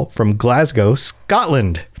 Abigail from Glasgow,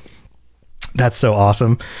 Scotland." That's so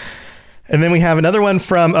awesome. And then we have another one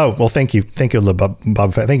from, thank you,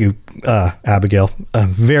 Bob Fett. Thank you, Abigail.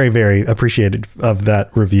 Very, very appreciated of that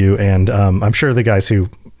review. And I'm sure the guys who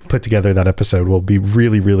put together that episode will be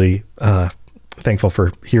really, really thankful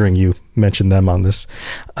for hearing you mention them on this.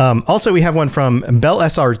 Also, we have one from Bell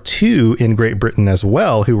SR2 in Great Britain as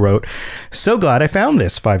well, who wrote, "So glad I found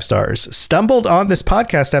this, 5 stars. Stumbled on this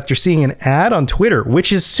podcast after seeing an ad on Twitter,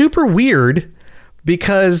 which is super weird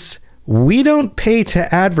because we don't pay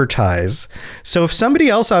to advertise. So if somebody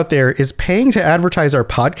else out there is paying to advertise our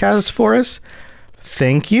podcast for us,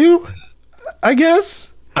 thank you, I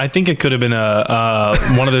guess." I think it could have been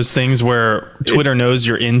one of those things where Twitter knows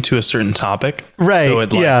you're into a certain topic. Right. So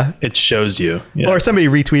it shows you. Yeah. Or somebody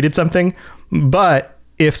retweeted something. But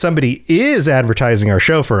if somebody is advertising our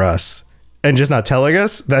show for us and just not telling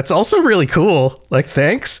us, that's also really cool. Like,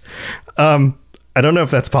 thanks. I don't know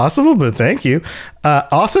if that's possible, but thank you.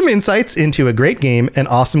 Awesome insights into a great game and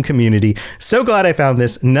awesome community. So glad I found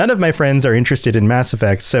this. None of my friends are interested in Mass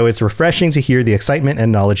Effect, so it's refreshing to hear the excitement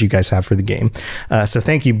and knowledge you guys have for the game. So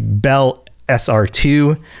thank you, Bell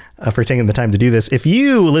SR2, for taking the time to do this. If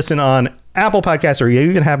you listen on Apple Podcasts or you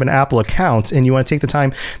even have an Apple account and you want to take the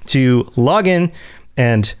time to log in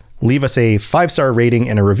and leave us a 5-star rating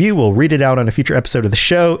and a review, we'll read it out on a future episode of the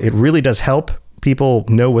show. It really does help people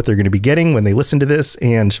know what they're going to be getting when they listen to this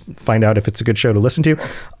and find out if it's a good show to listen to.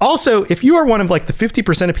 Also, if you are one of like the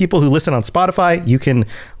 50% of people who listen on Spotify, you can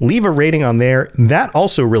leave a rating on there. That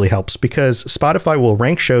also really helps because Spotify will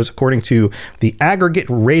rank shows according to the aggregate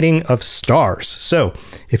rating of stars. So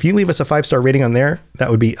if you leave us a 5-star rating on there, that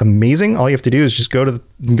would be amazing. All you have to do is just go to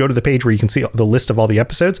the page where you can see the list of all the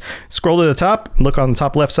episodes, scroll to the top, look on the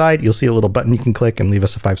top left side, you'll see a little button you can click and leave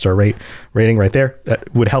us a 5-star rating right there.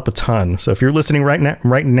 That would help a ton. So if you're listening right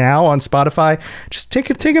now on Spotify, just take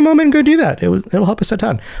a moment and go do that. It'll help us a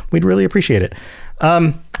ton. We'd really appreciate it.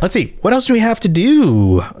 Let's see. What else do we have to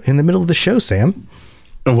do in the middle of the show, Sam?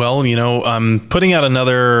 Well, I'm putting out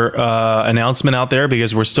another announcement out there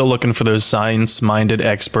because we're still looking for those science-minded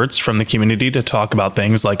experts from the community to talk about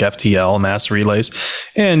things like FTL, mass relays,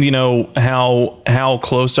 and how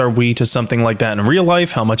close are we to something like that in real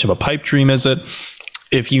life? How much of a pipe dream is it?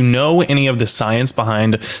 If you know any of the science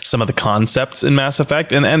behind some of the concepts in Mass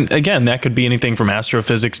Effect, and again, that could be anything from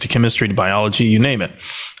astrophysics to chemistry to biology, you name it.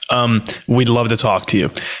 We'd love to talk to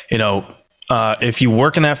you. If you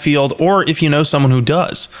work in that field, or if you know someone who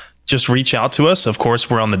does, just reach out to us. Of course,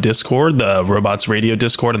 we're on the Discord, the Robots Radio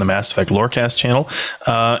Discord, and the Mass Effect Lorecast channel.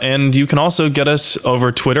 And you can also get us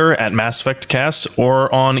over Twitter at Mass Effect Cast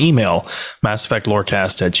or on email,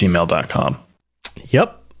 masseffectlorecast@gmail.com.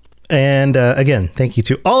 Yep. And again, thank you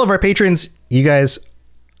to all of our patrons. You guys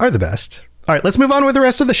are the best. All right, let's move on with the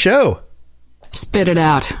rest of the show. Spit it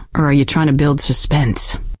out, or are you trying to build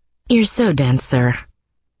suspense? You're so dense, sir.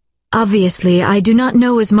 Obviously, I do not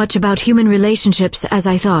know as much about human relationships as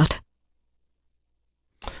I thought.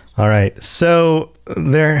 All right, so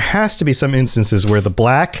there has to be some instances where the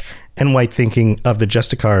black and white thinking of the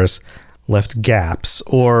Justicars left gaps,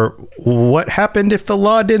 or what happened if the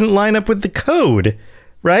law didn't line up with the code,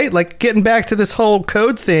 right? Like, getting back to this whole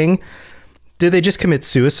code thing, did they just commit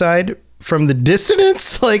suicide from the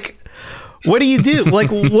dissonance? Like, what do you do? Like,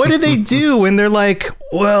 what do they do when they're like,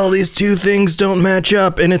 well, these two things don't match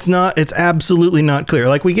up and it's absolutely not clear.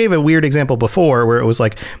 Like, we gave a weird example before where it was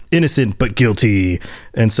like innocent but guilty,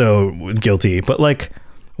 and so guilty. But like,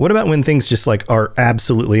 what about when things just like are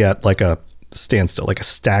absolutely at like a standstill, like a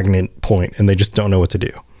stagnant point, and they just don't know what to do?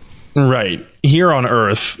 Right. Here on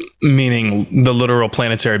Earth, meaning the literal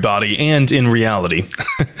planetary body, and in reality,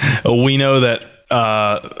 we know that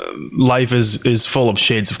life is full of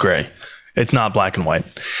shades of gray. It's not black and white.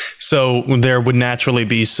 So there would naturally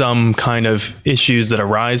be some kind of issues that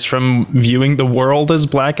arise from viewing the world as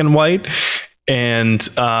black and white and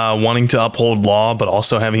wanting to uphold law, but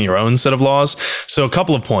also having your own set of laws. So a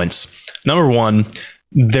couple of points. Number one,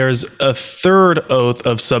 there's a third oath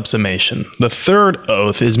of subsumation. The third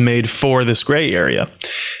oath is made for this gray area.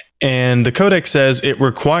 And the Codex says it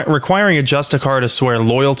requiring a Justicar to swear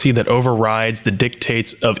loyalty that overrides the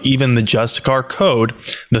dictates of even the Justicar code.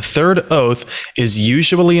 The third oath is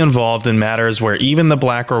usually involved in matters where even the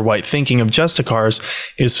black or white thinking of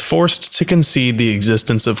Justicars is forced to concede the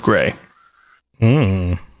existence of gray.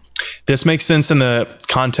 This makes sense in the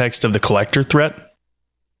context of the collector threat,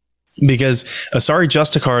 because Asari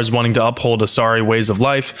Justicars wanting to uphold Asari ways of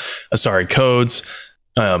life, Asari codes,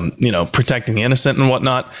 protecting the innocent and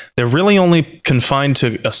whatnot, they're really only confined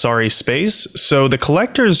to Asari space. So the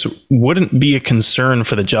collectors wouldn't be a concern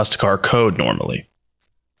for the Justicar code normally.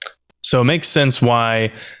 So it makes sense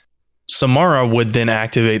why Samara would then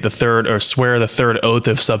activate the third, or swear the third oath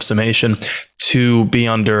of subsumation to be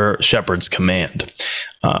under Shepard's command.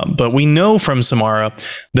 But we know from Samara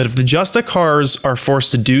that if the Justicars are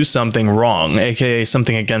forced to do something wrong, aka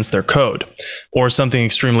something against their code, or something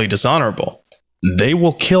extremely dishonorable, they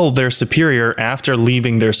will kill their superior after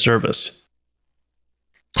leaving their service.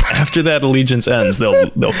 After that allegiance ends, they'll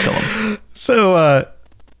kill him. So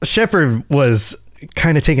Shepard was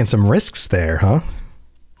kind of taking some risks there, huh?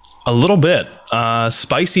 A little bit.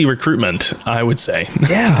 Spicy recruitment, I would say.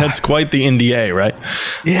 Yeah. That's quite the NDA, right?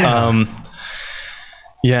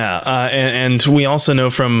 Yeah. And we also know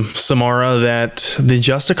from Samara that the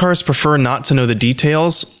Justicars prefer not to know the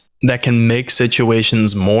details that can make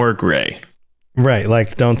situations more gray. Right.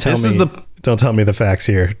 Like, don't tell me the facts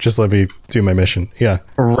here. Just let me do my mission. Yeah.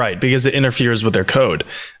 Right. Because it interferes with their code.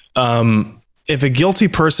 If a guilty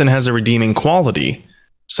person has a redeeming quality,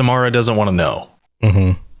 Samara doesn't want to know.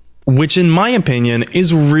 Mm-hmm. Which, in my opinion,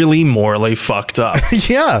 is really morally fucked up.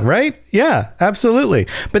 Yeah, right? Yeah, absolutely.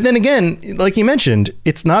 But then again, like you mentioned,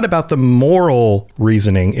 it's not about the moral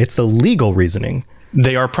reasoning. It's the legal reasoning.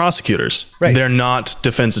 They are prosecutors. Right. They're not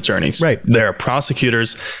defense attorneys. Right. They're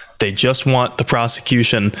prosecutors. They just want the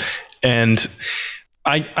prosecution. And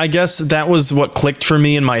I guess that was what clicked for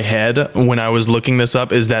me in my head when I was looking this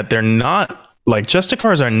up, is that they're not, like,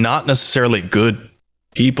 Justicars are not necessarily good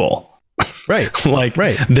people. Right. Like,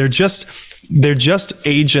 right. They're just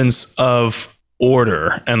agents of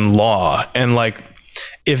order and law. And like,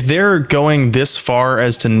 if they're going this far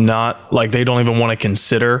as to not, like, they don't even want to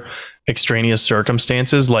consider extraneous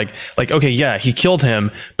circumstances, like, okay, yeah, he killed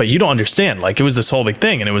him, but you don't understand. Like, it was this whole big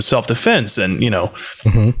thing and it was self-defense, and,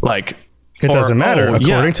 like, it doesn't matter.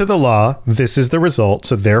 According to the law, this is the result.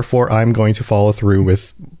 So therefore, I'm going to follow through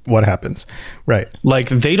with what happens. Right. Like,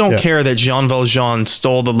 they don't care that Jean Valjean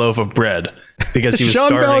stole the loaf of bread because he was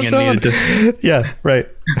starving and needed to. Yeah. Right.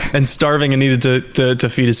 And starving and needed to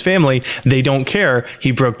feed his family. They don't care. He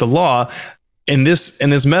broke the law. In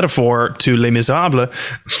this metaphor to Les Miserables,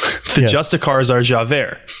 the Justicars are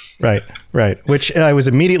Javert. Right, right. Which I was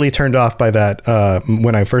immediately turned off by that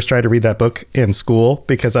when I first tried to read that book in school,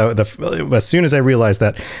 because as soon as I realized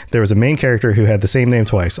that there was a main character who had the same name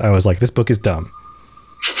twice, I was like, this book is dumb.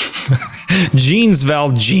 Jeans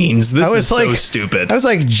Valjeans. This is so stupid. I was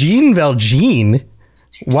like, Jean Valjean?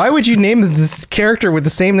 Why would you name this character with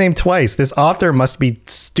the same name twice? This author must be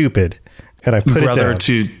stupid. And I put it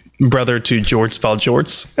down. Brother to George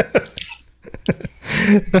Valjorts.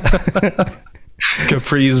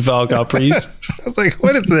 Caprice Val Caprice. I was like,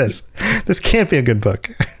 what is this? This can't be a good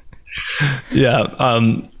book.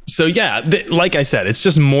 Yeah. So yeah, like I said, it's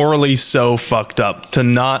just morally so fucked up to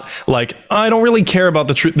not, like, I don't really care about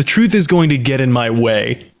the truth. The truth is going to get in my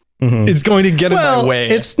way. Mm-hmm. It's going to get in my way.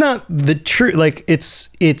 It's not the truth. Like,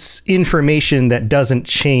 it's information that doesn't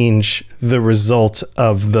change the result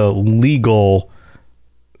of the legal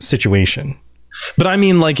situation. But I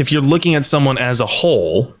mean, like, if you're looking at someone as a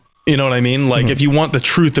whole, you know what I mean? Like, if you want the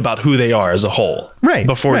truth about who they are as a whole, right,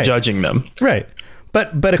 before judging them. Right.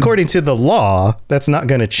 But according to the law, that's not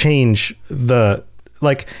going to change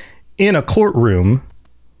like, in a courtroom,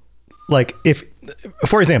 like, if,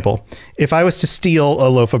 for example, if I was to steal a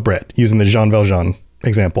loaf of bread, using the Jean Valjean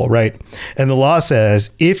example, right? And the law says,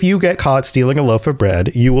 if you get caught stealing a loaf of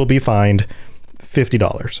bread, you will be fined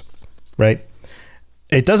 $50, right?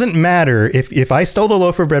 It doesn't matter if I stole the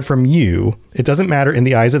loaf of bread from you, it doesn't matter in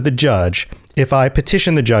the eyes of the judge if I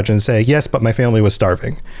petition the judge and say, yes, but my family was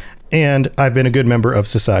starving, and I've been a good member of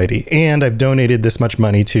society, and I've donated this much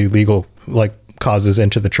money to legal, like, causes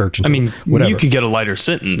and to the church. And whatever. You could get a lighter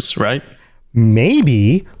sentence, right?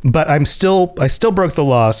 Maybe, but I still broke the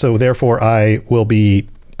law, so therefore I will be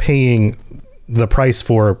paying the price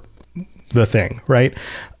for the thing, right?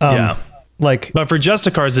 Yeah. But for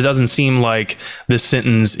Justicars, it doesn't seem like the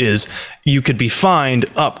sentence is you could be fined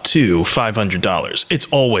up to $500. It's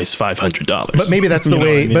always $500. But maybe that's the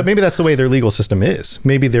way. But maybe that's the way their legal system is.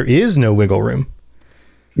 Maybe there is no wiggle room.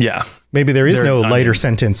 Yeah. Maybe there is no lighter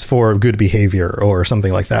sentence for good behavior or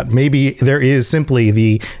something like that. Maybe there is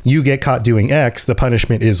simply you get caught doing X, the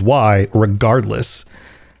punishment is Y, regardless.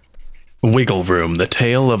 Wiggle room, the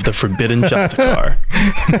tale of the forbidden Justicar.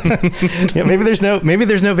 Yeah, maybe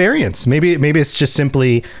there's no variance. Maybe it's just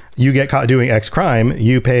simply you get caught doing X crime,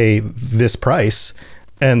 you pay this price,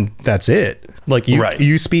 and that's it. Like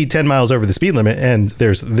you speed 10 miles over the speed limit, and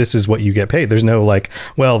this is what you get paid. There's no like,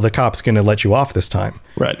 well, the cop's going to let you off this time.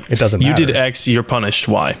 Right. It doesn't matter. You did X, you're punished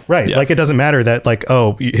Y. Right. Yeah. Like it doesn't matter that like,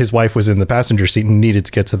 oh, his wife was in the passenger seat and needed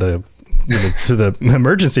to get to the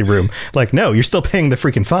emergency room. Like, no, you're still paying the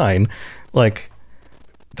freaking fine. Like,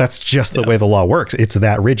 that's just the way the law works. It's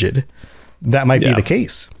that rigid. That might be the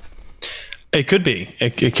case. It could be.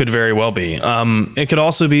 It could very well be. It could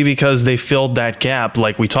also be because they filled that gap,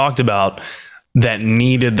 like we talked about, that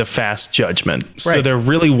needed the fast judgment. Right. So there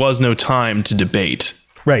really was no time to debate.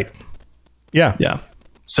 Right. Yeah. Yeah.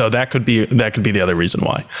 So that could be the other reason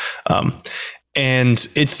why. And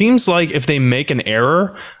it seems like if they make an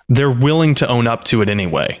error, they're willing to own up to it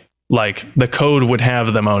anyway. Like the code would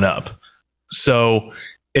have them own up. So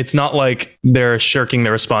it's not like they're shirking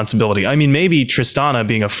their responsibility. I mean, maybe Tristana,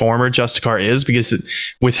 being a former Justicar, is, because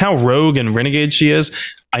with how rogue and renegade she is,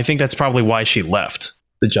 I think that's probably why she left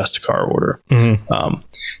the Justicar order. Mm-hmm.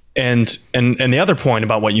 And the other point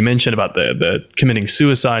about what you mentioned about the committing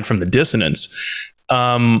suicide from the dissonance,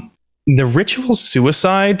 the ritual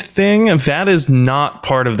suicide thing, that is not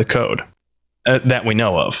part of the code that we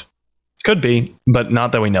know of. Could be, but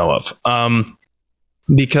not that we know of.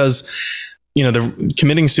 Because, you know, the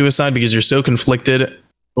committing suicide because you're so conflicted.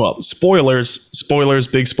 Well, spoilers,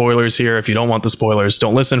 big spoilers here. If you don't want the spoilers,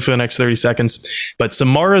 don't listen for the next 30 seconds. But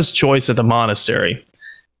Samara's choice at the monastery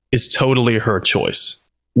is totally her choice.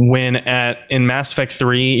 When in Mass Effect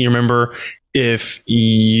 3, you remember, if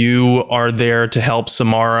you are there to help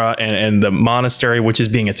Samara and the monastery, which is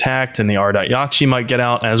being attacked, and the Ardat Yakshi might get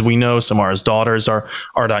out. As we know, Samara's daughters are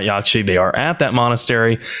Ardat Yakshi. They are at that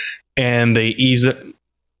monastery, and they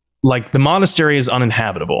like the monastery is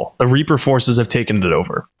uninhabitable. The Reaper forces have taken it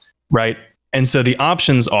over, right? And so the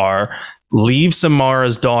options are leave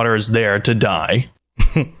Samara's daughters there to die,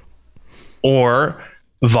 or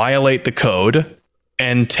violate the code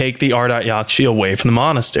and take the Ardat Yakshi away from the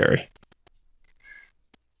monastery.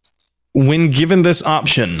 When given this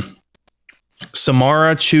option,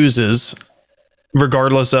 Samara chooses,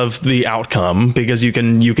 regardless of the outcome, because you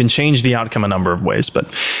can change the outcome a number of ways, but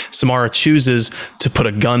Samara chooses to put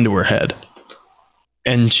a gun to her head,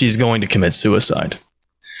 and she's going to commit suicide.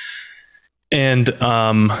 And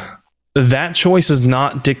that choice is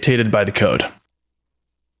not dictated by the code.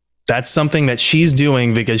 That's something that she's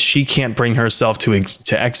doing because she can't bring herself to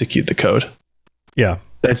execute the code. Yeah,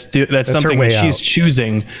 that's something that she's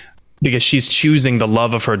choosing. Because she's choosing the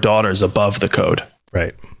love of her daughters above the code.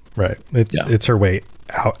 Right. It's her way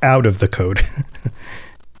out of the code.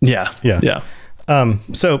 Yeah.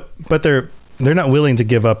 So, but they're not willing to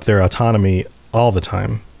give up their autonomy all the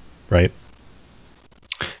time, right?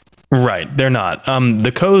 Right. They're not.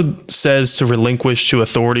 The code says to relinquish to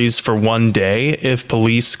authorities for 1 day if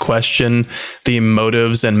police question the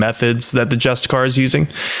motives and methods that the Justicar is using.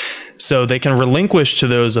 So they can relinquish to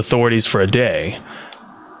those authorities for a day.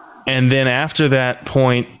 And then after that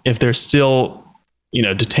point, if they're still,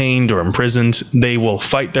 detained or imprisoned, they will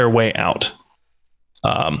fight their way out.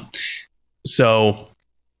 So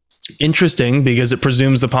interesting, because it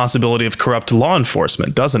presumes the possibility of corrupt law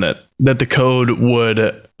enforcement, doesn't it? That the code would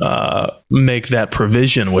make that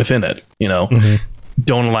provision within it. Mm-hmm.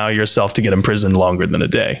 Don't allow yourself to get imprisoned longer than a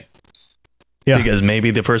day. Yeah. Because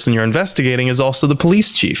maybe the person you're investigating is also the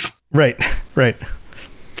police chief. Right.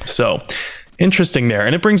 So interesting there.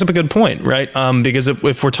 And it brings up a good point, right? Because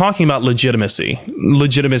if we're talking about legitimacy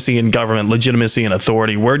in government, legitimacy in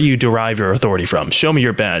authority, where do you derive your authority from? Show me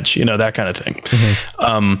your badge, that kind of thing.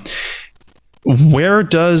 Mm-hmm. Where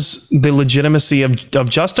does the legitimacy of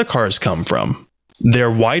Justicars come from?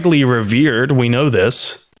 They're widely revered. We know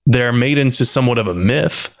this. They're made into somewhat of a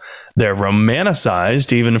myth. They're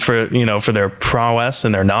romanticized even for their prowess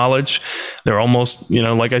and their knowledge. They're almost,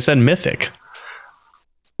 like I said, mythic.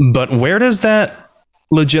 But where does that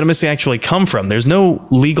legitimacy actually come from? There's no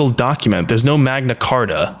legal document. There's no Magna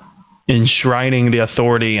Carta enshrining the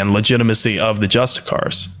authority and legitimacy of the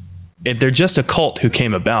Justicars. They're just a cult who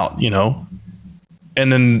came about, and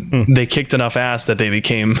then they kicked enough ass that they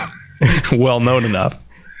became well known enough.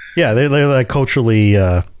 Yeah, they're like culturally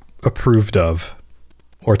approved of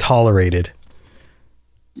or tolerated.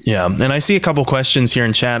 Yeah, and I see a couple questions here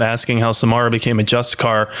in chat asking how Samara became a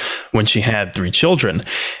Justicar when she had 3 children.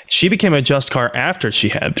 She became a Justicar after she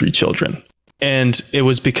had 3 children, and it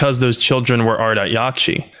was because those children were Ardat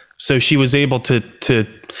Yakshi. So she was able to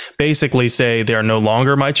basically say they are no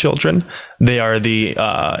longer my children. They are the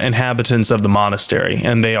inhabitants of the monastery,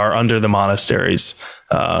 and they are under the monastery's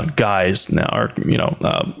guise now, or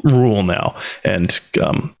rule now. And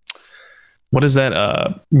what is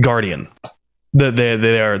that? Guardian.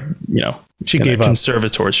 They are, she gave up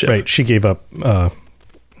conservatorship. Right. She gave up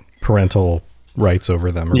parental rights over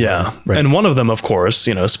them. Yeah. Right. And one of them, of course,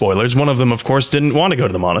 spoilers, one of them, of course, didn't want to go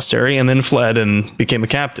to the monastery and then fled and became a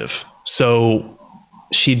captive. So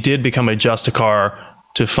she did become a Justicar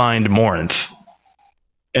to find Morinth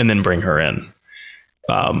and then bring her in.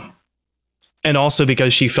 And also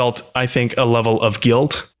because she felt, I think, a level of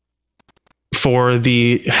guilt for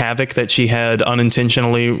the havoc that she had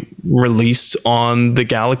unintentionally released on the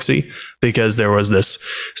galaxy, because there was this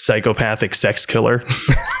psychopathic sex killer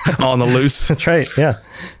on the loose. That's right. Yeah.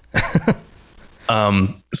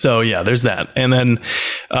 So yeah, there's that. And then,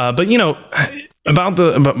 but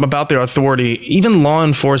about their authority, even law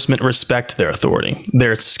enforcement respect their authority.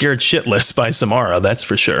 They're scared shitless by Samara. That's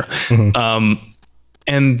for sure. Mm-hmm.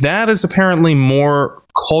 And that is apparently more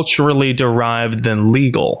culturally derived than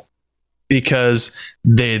legal. Because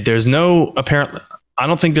there's no apparent, I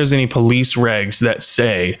don't think there's any police regs that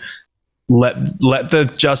say let the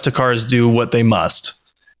Justicars do what they must.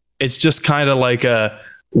 It's just kind of like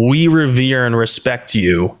we revere and respect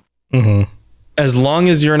you, as long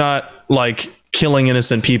as you're not like killing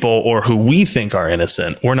innocent people or who we think are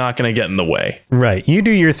innocent. We're not going to get in the way. Right. You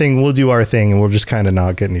do your thing, we'll do our thing, and we'll just kind of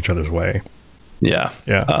not get in each other's way. Yeah.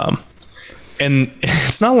 Yeah. And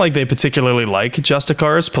it's not like they particularly like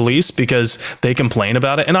Justicars police, because they complain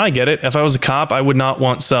about it. And I get it. If I was a cop, I would not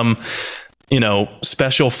want some,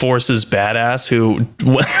 special forces badass who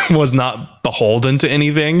was not beholden to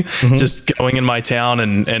anything, just going in my town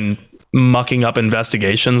and mucking up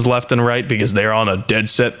investigations left and right because they're on a dead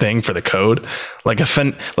set thing for the code. Like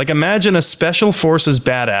imagine a special forces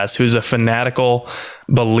badass who's a fanatical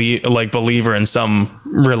believer in some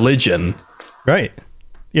religion. Right.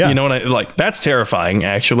 Yeah. You know what I like? That's terrifying,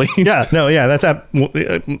 actually. Yeah. No. Yeah. That's.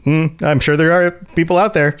 I'm sure there are people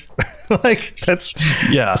out there.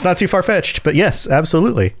 It's not too far fetched, but yes,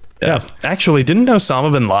 absolutely. Yeah. Actually, didn't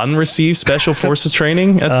Osama bin Laden receive special forces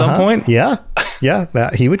training at some point? Yeah. Yeah.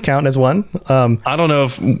 That he would count as one. I don't know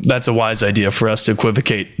if that's a wise idea for us to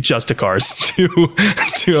equivocate Justicars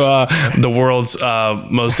to the world's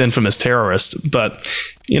most infamous terrorist, but.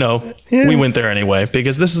 We went there anyway,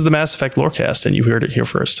 because this is the Mass Effect Lorecast, and you heard it here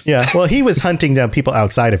first. Yeah, well, he was hunting down people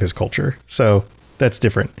outside of his culture, so that's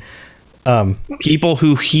different. People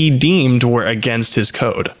who he deemed were against his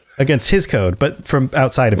code. Against his code, but from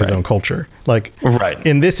outside of his own culture. Right.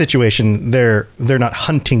 In this situation, they're not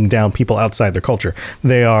hunting down people outside their culture.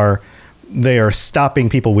 They are stopping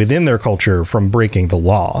people within their culture from breaking the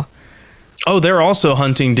law. Oh, they're also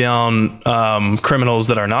hunting down criminals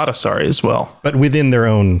that are not Asari as well. But within their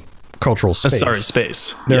own cultural space. Asari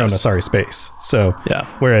space. Their own Asari space. So, yeah.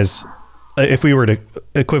 Whereas if we were to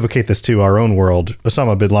equivocate this to our own world,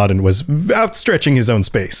 Osama bin Laden was outstretching his own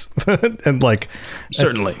space and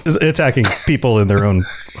certainly attacking people in their own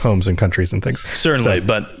homes and countries and things. Certainly. So,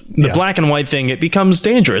 but the black and white thing, it becomes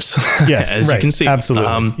dangerous. Yes. as you can see.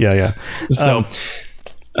 Absolutely. Yeah. So,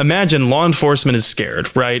 imagine law enforcement is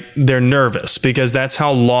scared, right? They're nervous because that's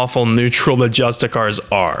how lawful neutral the Justicars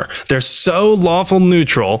are. They're so lawful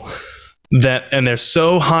neutral and they're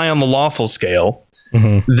so high on the lawful scale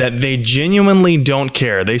that they genuinely don't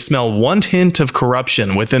care. They smell one hint of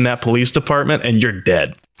corruption within that police department and you're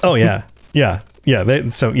dead. Oh, yeah. Yeah.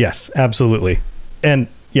 So, yes, absolutely. And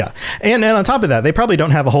yeah. And on top of that, they probably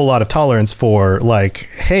don't have a whole lot of tolerance for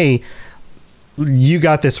hey, you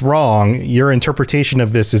got this wrong. Your interpretation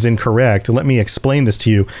of this is incorrect. Let me explain this to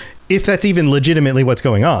you. If that's even legitimately what's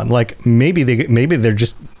going on, maybe they're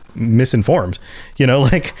just misinformed,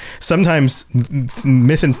 sometimes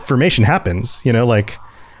misinformation happens,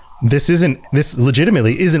 this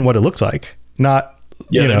legitimately isn't what it looked like. Not,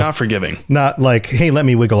 they're not forgiving. Not hey, let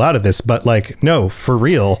me wiggle out of this, but no, for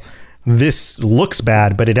real, this looks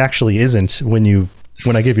bad, but it actually isn't when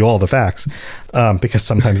I give you all the facts, because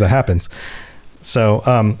sometimes that happens. So,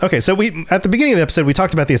 okay. So at the beginning of the episode, we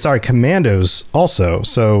talked about the Asari Commandos also.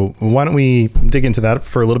 So why don't we dig into that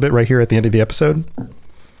for a little bit right here at the end of the episode?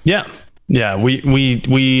 Yeah. Yeah, we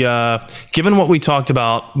given what we talked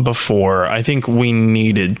about before, I think we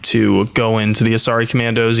needed to go into the Asari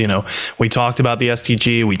Commandos. You know, we talked about the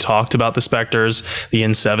STG, we talked about the Spectres, the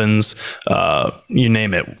N7s, you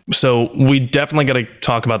name it. So we definitely got to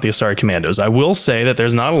talk about the Asari Commandos. I will say that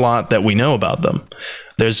there's not a lot that we know about them.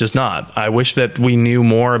 There's just not. I wish that we knew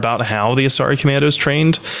more about how the Asari Commandos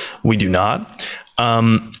trained. We do not.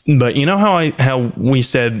 But you know how we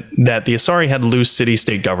said that the Asari had loose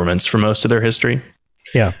city-state governments for most of their history?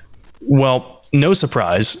 Yeah. Well, no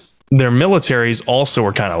surprise. Their militaries also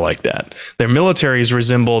were kind of like that. Their militaries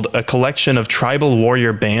resembled a collection of tribal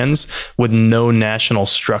warrior bands with no national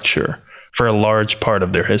structure for a large part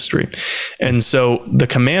of their history. And so the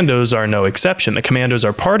Commandos are no exception. The Commandos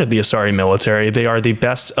are part of the Asari military. They are the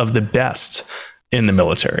best of the best in the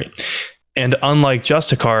military. And unlike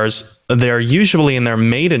Justicars, they're usually in their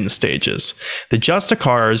maiden stages. The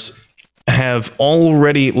Justicars have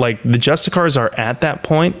already, like, the Justicars are at that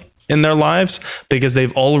point in their lives because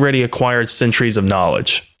they've already acquired centuries of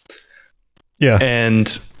knowledge. Yeah.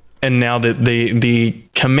 And now the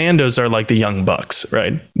Commandos are like the young bucks,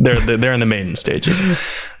 right? They're in the maiden stages.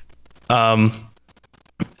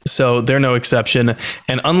 So they're no exception.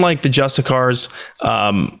 And unlike the Justicars,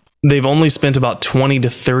 they've only spent about 20 to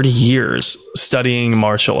 30 years studying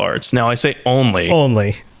martial arts. Now, I say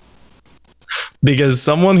only. Because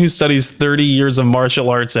someone who studies 30 years of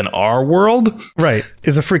martial arts in our world... Right.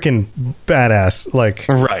 Is a freaking badass. Like...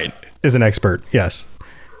 Right. Is an expert. Yes.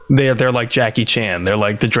 They're like Jackie Chan. They're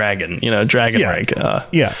like the dragon, dragon rank.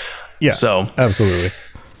 Yeah. So... Absolutely.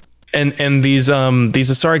 And these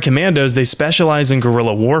Asari Commandos, they specialize in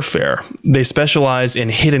guerrilla warfare. They specialize in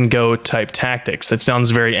hit and go type tactics. That sounds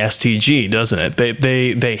very STG, doesn't it?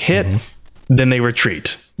 They hit, then they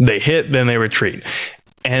retreat. They hit, then they retreat.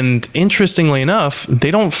 And interestingly enough,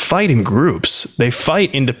 they don't fight in groups. They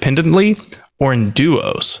fight independently or in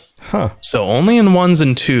duos. Huh. So only in ones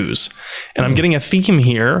and twos. And I'm getting a theme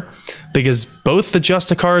here because both the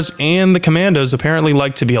Justicars and the Commandos apparently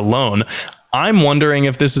like to be alone. I'm wondering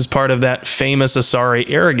if this is part of that famous Asari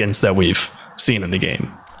arrogance that we've seen in the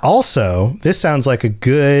game. Also, this sounds like a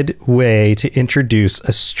good way to introduce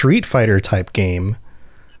a Street Fighter type game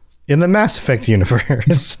in the Mass Effect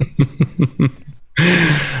universe.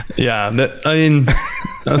 Yeah,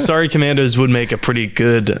 Asari Commandos would make a pretty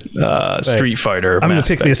good Street Fighter. I'm going to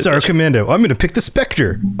pick the Asari Commando. I'm going to pick the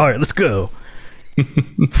Spectre. All right, let's go.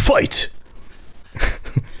 Fight.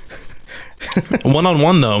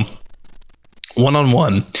 One-on-one, though.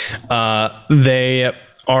 One-on-one, they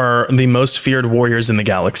are the most feared warriors in the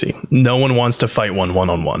galaxy. No one wants to fight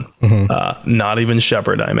one-on-one. Not even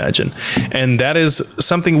Shepard, I imagine. And that is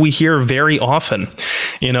something we hear very often.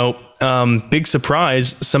 Big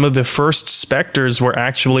surprise, some of the first Spectres were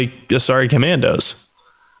actually Asari Commandos.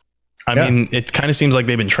 I mean, it kind of seems like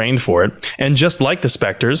they've been trained for it. And just like the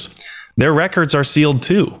Spectres, their records are sealed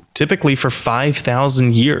too, typically for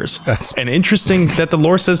 5,000 years. And interesting that the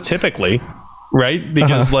lore says typically, right?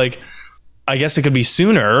 Because I guess it could be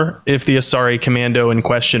sooner if the Asari Commando in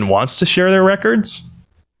question wants to share their records.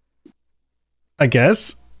 I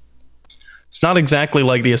guess. It's not exactly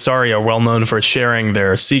like the Asari are well known for sharing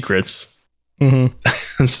their secrets.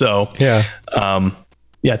 So, yeah,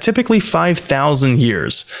 typically 5,000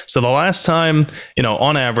 years. So the last time,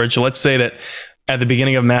 on average, let's say that at the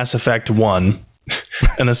beginning of Mass Effect 1,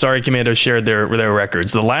 an Asari Commando shared their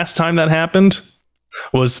records. The last time that happened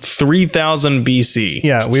was 3000 BC.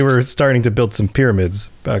 Yeah, we were starting to build some pyramids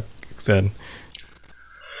back then.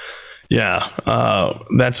 Yeah,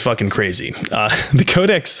 that's fucking crazy. The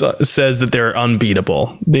Codex says that they're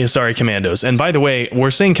unbeatable, the Asari Commandos. And by the way,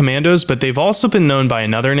 we're saying Commandos, but they've also been known by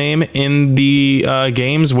another name in the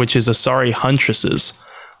games, which is Asari Huntresses.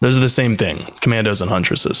 Those are the same thing, Commandos and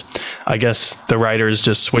Huntresses. I guess the writers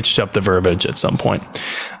just switched up the verbiage at some point.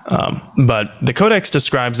 But the Codex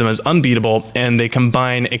describes them as unbeatable, and they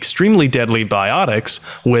combine extremely deadly biotics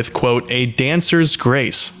with, quote, a dancer's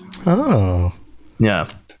grace. Oh. Yeah.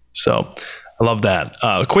 So I love that.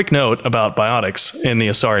 A quick note about biotics in the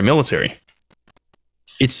Asari military.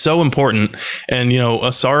 It's so important. And,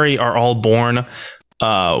 Asari are all born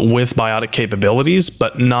with biotic capabilities,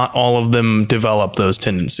 but not all of them develop those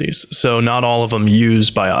tendencies. So not all of them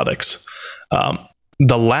use biotics.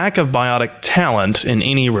 The lack of biotic talent in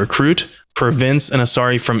any recruit prevents an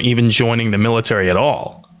Asari from even joining the military at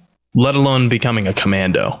all, let alone becoming a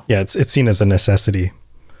commando. Yeah, it's seen as a necessity.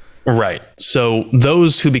 Right. So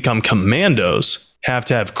those who become commandos have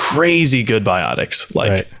to have crazy good biotics,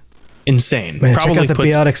 like insane. Man, probably check out the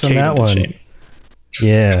biotics on that one. Shame.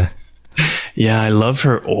 Yeah. Yeah, I love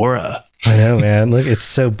her aura. I know, man. Look, it's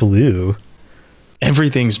so blue.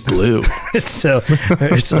 Everything's blue. It's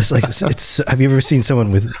like have you ever seen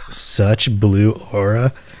someone with such blue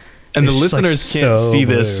aura? And the It's just, like, listeners can't so see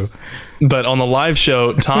this, but on the live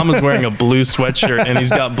show, Tom is wearing a blue sweatshirt and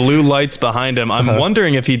he's got blue lights behind him. I'm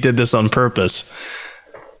wondering if he did this on purpose.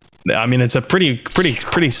 I mean, it's a pretty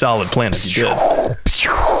solid plan if he did.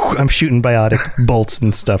 I'm shooting biotic bolts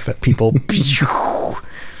and stuff at people.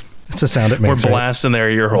 That's the sound it makes. We're blasting their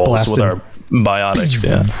ear holes with our biotics.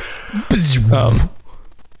 Yeah.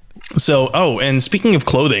 And speaking of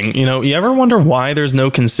clothing, you ever wonder why there's no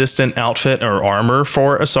consistent outfit or armor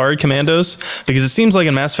for Asari Commandos? Because it seems like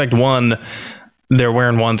in Mass Effect 1, they're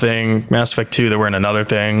wearing one thing. Mass Effect 2, they're wearing another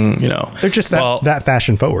thing. They're just that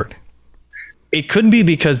fashion forward. It could be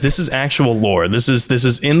because this is actual lore. This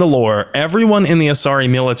is in the lore. Everyone in the Asari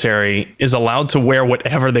military is allowed to wear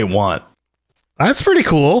whatever they want. That's pretty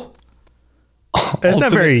cool. It's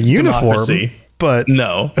not very uniform, but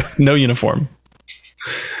no uniform.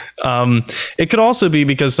 It could also be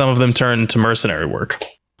because some of them turn to mercenary work.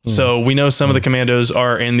 So we know some of the commandos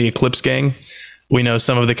are in the Eclipse gang. We know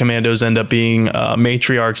some of the commandos end up being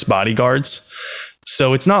matriarch's bodyguards.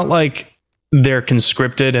 So it's not like they're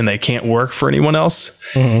conscripted and they can't work for anyone else.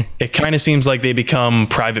 It kind of seems like they become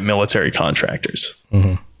private military contractors.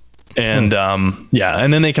 And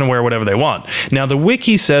and then they can wear whatever they want. Now the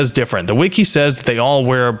wiki says different. The wiki says that they all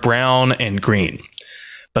wear brown and green.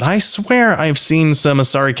 But I swear I've seen some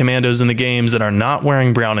Asari Commandos in the games that are not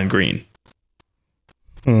wearing brown and green.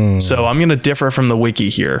 So I'm going to differ from the wiki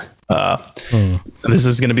here. This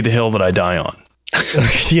is going to be the hill that I die on.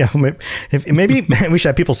 Yeah, maybe we should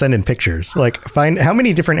have people send in pictures. Like, find how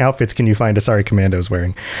many different outfits can you find Asari Commandos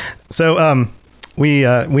wearing? So we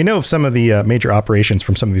know of some of the major operations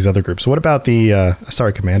from some of these other groups. What about the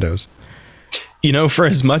Asari Commandos? For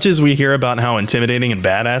as much as we hear about how intimidating and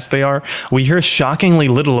badass they are, we hear shockingly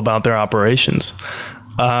little about their operations,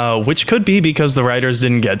 which could be because the writers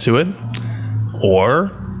didn't get to it,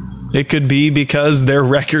 or it could be because their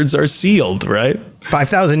records are sealed, right?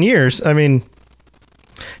 5,000 years. I mean,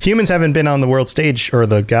 humans haven't been on the world stage or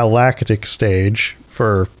the galactic stage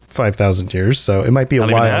for 5,000 years, so it might be a while.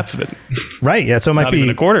 Even half of it. Right, yeah, so it might Not be even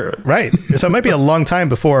a quarter of it. Right. So it might be a long time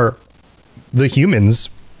before the humans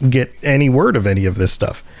get any word of any of this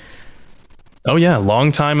stuff. Oh yeah,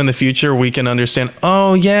 long time in the future we can understand,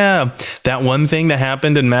 oh yeah, that one thing that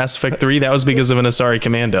happened in Mass Effect 3, that was because of an Asari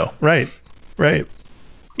Commando. Right.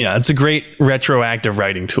 Yeah, it's a great retroactive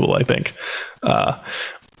writing tool, I think.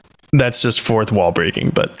 That's just fourth wall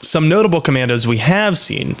breaking, but some notable commandos we have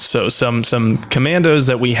seen. So some commandos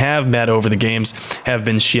that we have met over the games have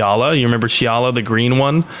been Shiala. You remember Shiala, the green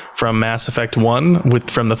one from Mass Effect 1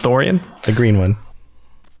 from the Thorian? The green one.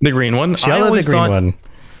 The green one. Shiala, the green one.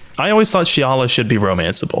 I always thought Shiala should be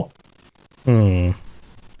romanceable.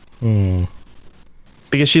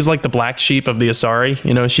 Because she's like the black sheep of the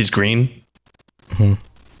Asari. She's green.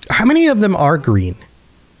 How many of them are green?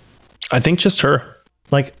 I think just her.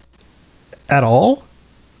 Like, at all?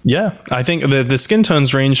 Yeah, I think the skin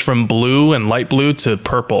tones range from blue and light blue to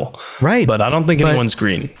purple. Right. But I don't think anyone's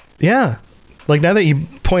green. Yeah. Like, now that you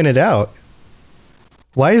point it out,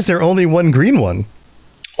 why is there only one green one?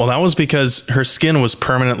 Well, that was because her skin was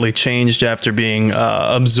permanently changed after being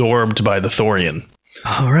absorbed by the Thorian.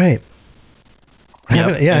 All right. I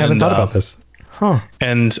haven't thought about this. Huh.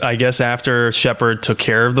 And I guess after Shepard took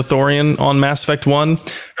care of the Thorian on Mass Effect 1,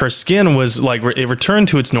 her skin was like, it returned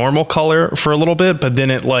to its normal color for a little bit, but then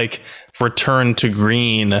it returned to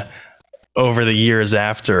green over the years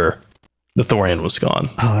after the Thorian was gone.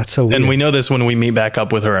 Oh, that's so weird. And we know this when we meet back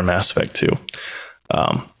up with her in Mass Effect 2.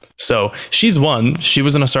 So she's one. She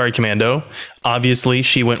was an Asari Commando. Obviously,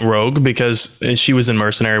 she went rogue because she was in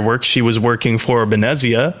mercenary work. She was working for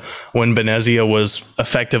Benezia when Benezia was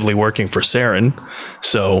effectively working for Saren.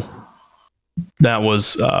 So that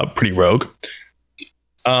was pretty rogue.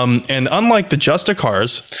 And unlike the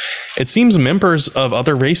Justicars, it seems members of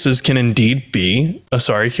other races can indeed be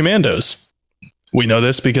Asari Commandos. We know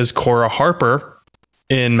this because Cora Harper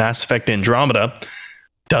in Mass Effect Andromeda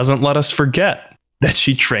doesn't let us forget that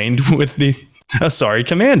she trained with the Asari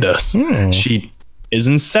Commandos. She is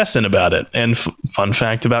incessant about it. And fun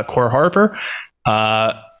fact about Cora Harper,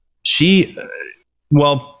 I'll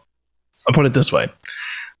put it this way.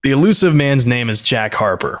 The elusive man's name is Jack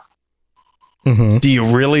Harper. Do you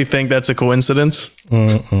really think that's a coincidence?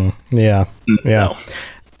 Yeah. No.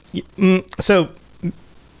 So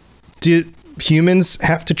do humans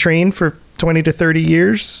have to train for 20 to 30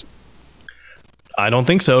 years? I don't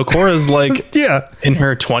think so. Cora's in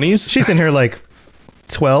her 20s. She's in her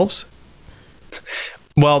 12s.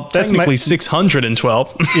 Well, technically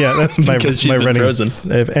 612. Yeah, that's my running. Frozen.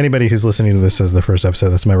 If anybody who's listening to this says the first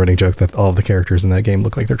episode, that's my running joke that all of the characters in that game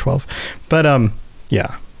look like they're 12. But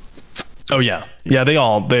yeah. Oh yeah, yeah.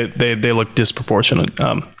 They look disproportionate.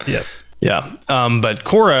 Yes. Yeah. But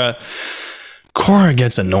Cora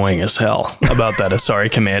gets annoying as hell about that Asari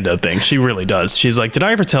Commando thing. She really does. She's like, "Did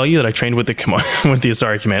I ever tell you that I trained with the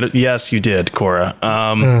Asari Commandos?" Yes, you did, Cora.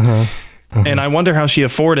 And I wonder how she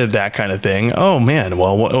afforded that kind of thing. Oh man,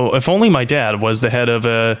 well, if only my dad was the head of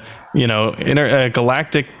a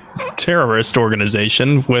galactic terrorist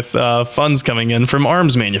organization with funds coming in from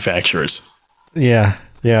arms manufacturers. Yeah,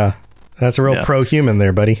 that's a real pro-human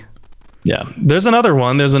there, buddy. Yeah, there's another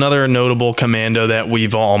one. There's another notable commando that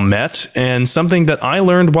we've all met, and something that I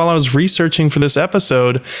learned while I was researching for this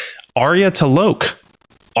episode: Arya T'Loak.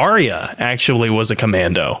 Arya actually was a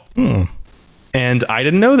commando. And I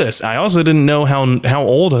didn't know this. I also didn't know how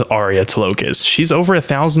old Arya T'Loak is. She's over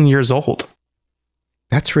 1,000 years old.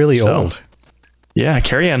 That's really old. Yeah,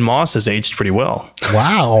 Carrie-Anne Moss has aged pretty well.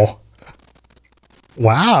 Wow.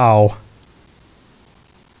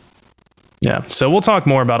 Yeah, so we'll talk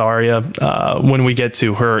more about Arya when we get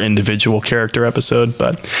to her individual character episode.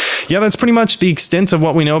 But yeah, that's pretty much the extent of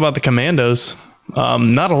what we know about the Commandos.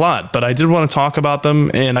 Not a lot, but I did want to talk about them,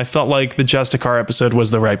 and I felt like the Justicar episode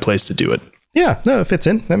was the right place to do it. Yeah, no, it fits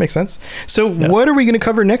in. That makes sense. So what are we going to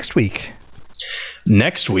cover next week?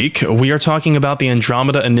 Next week, we are talking about the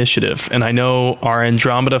Andromeda Initiative. And I know our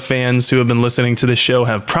Andromeda fans who have been listening to this show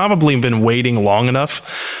have probably been waiting long enough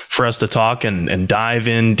for us to talk and dive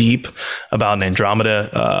in deep about an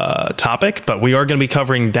Andromeda topic. But we are going to be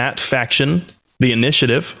covering that faction, the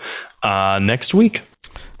Initiative, next week.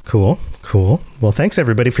 Cool. Well, thanks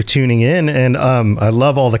everybody for tuning in. And I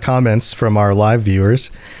love all the comments from our live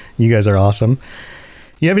viewers. You guys are awesome.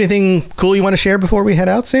 You have anything cool you want to share before we head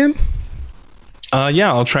out, Sam?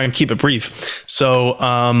 Yeah, I'll try and keep it brief. So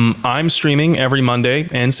I'm streaming every Monday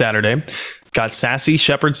and Saturday. Got Sassy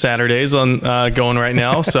Shepherd Saturdays on going right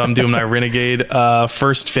now. So I'm doing my Renegade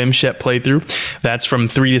first FemShep playthrough. That's from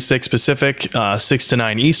 3 to 6 Pacific, 6 to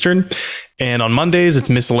 9 Eastern. And on Mondays, it's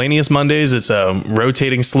Miscellaneous Mondays. It's a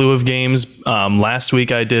rotating slew of games. Last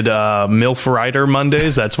week, I did MILF Rider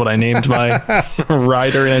Mondays. That's what I named my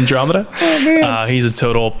rider in Andromeda. Oh, he's a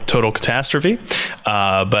total catastrophe.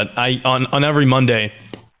 But on every Monday,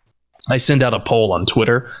 I send out a poll on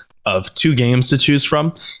Twitter of 2 games to choose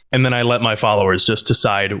from, and then I let my followers just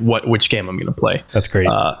decide which game I'm going to play. That's great.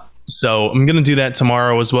 So I'm going to do that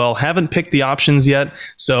tomorrow as well. Haven't picked the options yet.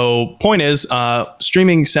 So point is,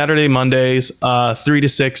 streaming Saturday, Mondays, 3 to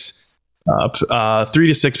 6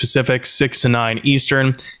 Pacific, 6 to 9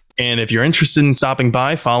 Eastern. And if you're interested in stopping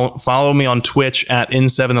by, follow me on Twitch at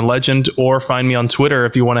N7 the Legend, or find me on Twitter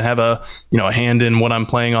if you want to have a hand in what I'm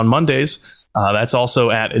playing on Mondays. That's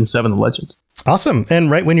also at N7 the Legend. Awesome.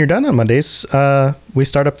 And right when you're done on Mondays, we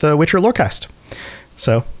start up the Witcher Lorecast.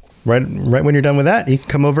 So right when you're done with that, you can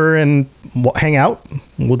come over and hang out.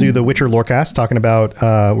 We'll do the Witcher Lorecast, talking about,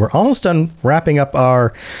 we're almost done wrapping up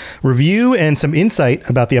our review and some insight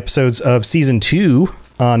about the episodes of season 2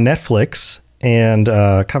 on Netflix, and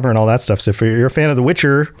covering all that stuff. So if you're a fan of The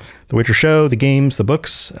Witcher show, the games, the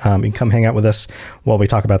books, you can come hang out with us while we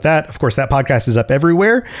talk about that. Of course, that podcast is up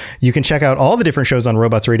everywhere. You can check out all the different shows on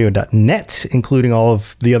robotsradio.net, including all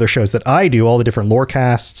of the other shows that I do, all the different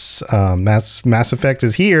Lorecasts. Mass Effect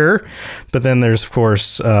is here, but then there's, of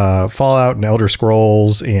course, Fallout and Elder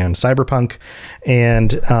Scrolls and Cyberpunk.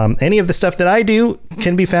 And any of the stuff that I do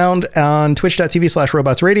can be found on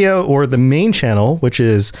twitch.tv/robotsradio, or the main channel, which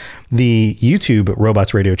is the YouTube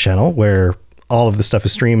Robots Radio channel, where all of the stuff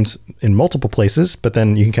is streamed in multiple places, but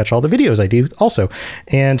then you can catch all the videos I do also.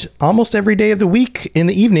 And almost every day of the week in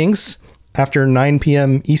the evenings after 9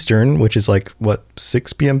 p.m. Eastern, which is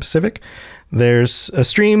 6 p.m. Pacific, there's a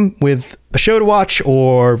stream with a show to watch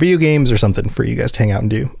or video games or something for you guys to hang out and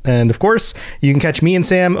do. And of course, you can catch me and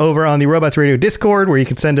Sam over on the Robots Radio Discord, where you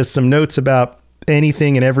can send us some notes about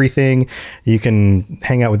anything and everything. You can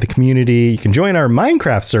hang out with the community. You can join our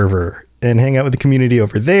Minecraft server and hang out with the community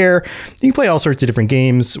over there. You can play all sorts of different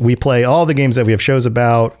games. We play all the games that we have shows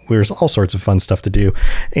about. There's all sorts of fun stuff to do.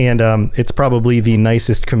 And it's probably the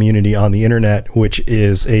nicest community on the internet, which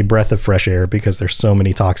is a breath of fresh air, because there's so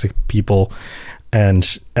many toxic people,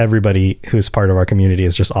 and everybody who's part of our community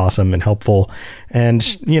is just awesome and helpful and,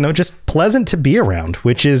 just pleasant to be around,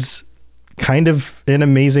 which is kind of an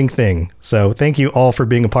amazing thing. So thank you all for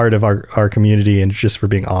being a part of our community and just for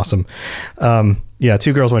being awesome. Yeah,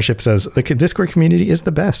 Two Girls One Ship says the Discord community is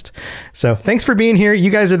the best. So thanks for being here.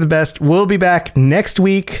 You guys are the best. We'll be back next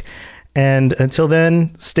week. And until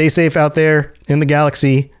then, stay safe out there in the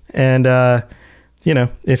galaxy. And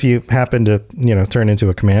if you happen to, turn into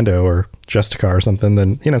a commando or Justicar or something,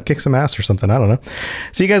 then, kick some ass or something. I don't know.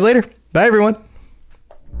 See you guys later. Bye, everyone.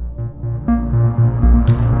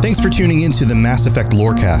 Thanks for tuning into the Mass Effect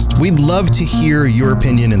Lorecast. We'd love to hear your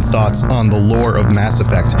opinion and thoughts on the lore of Mass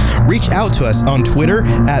Effect. Reach out to us on Twitter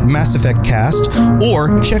at Mass Effect Cast,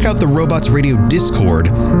 or check out the Robots Radio Discord.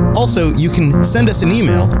 Also, you can send us an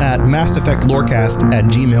email at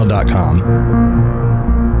masseffectlorecast@gmail.com.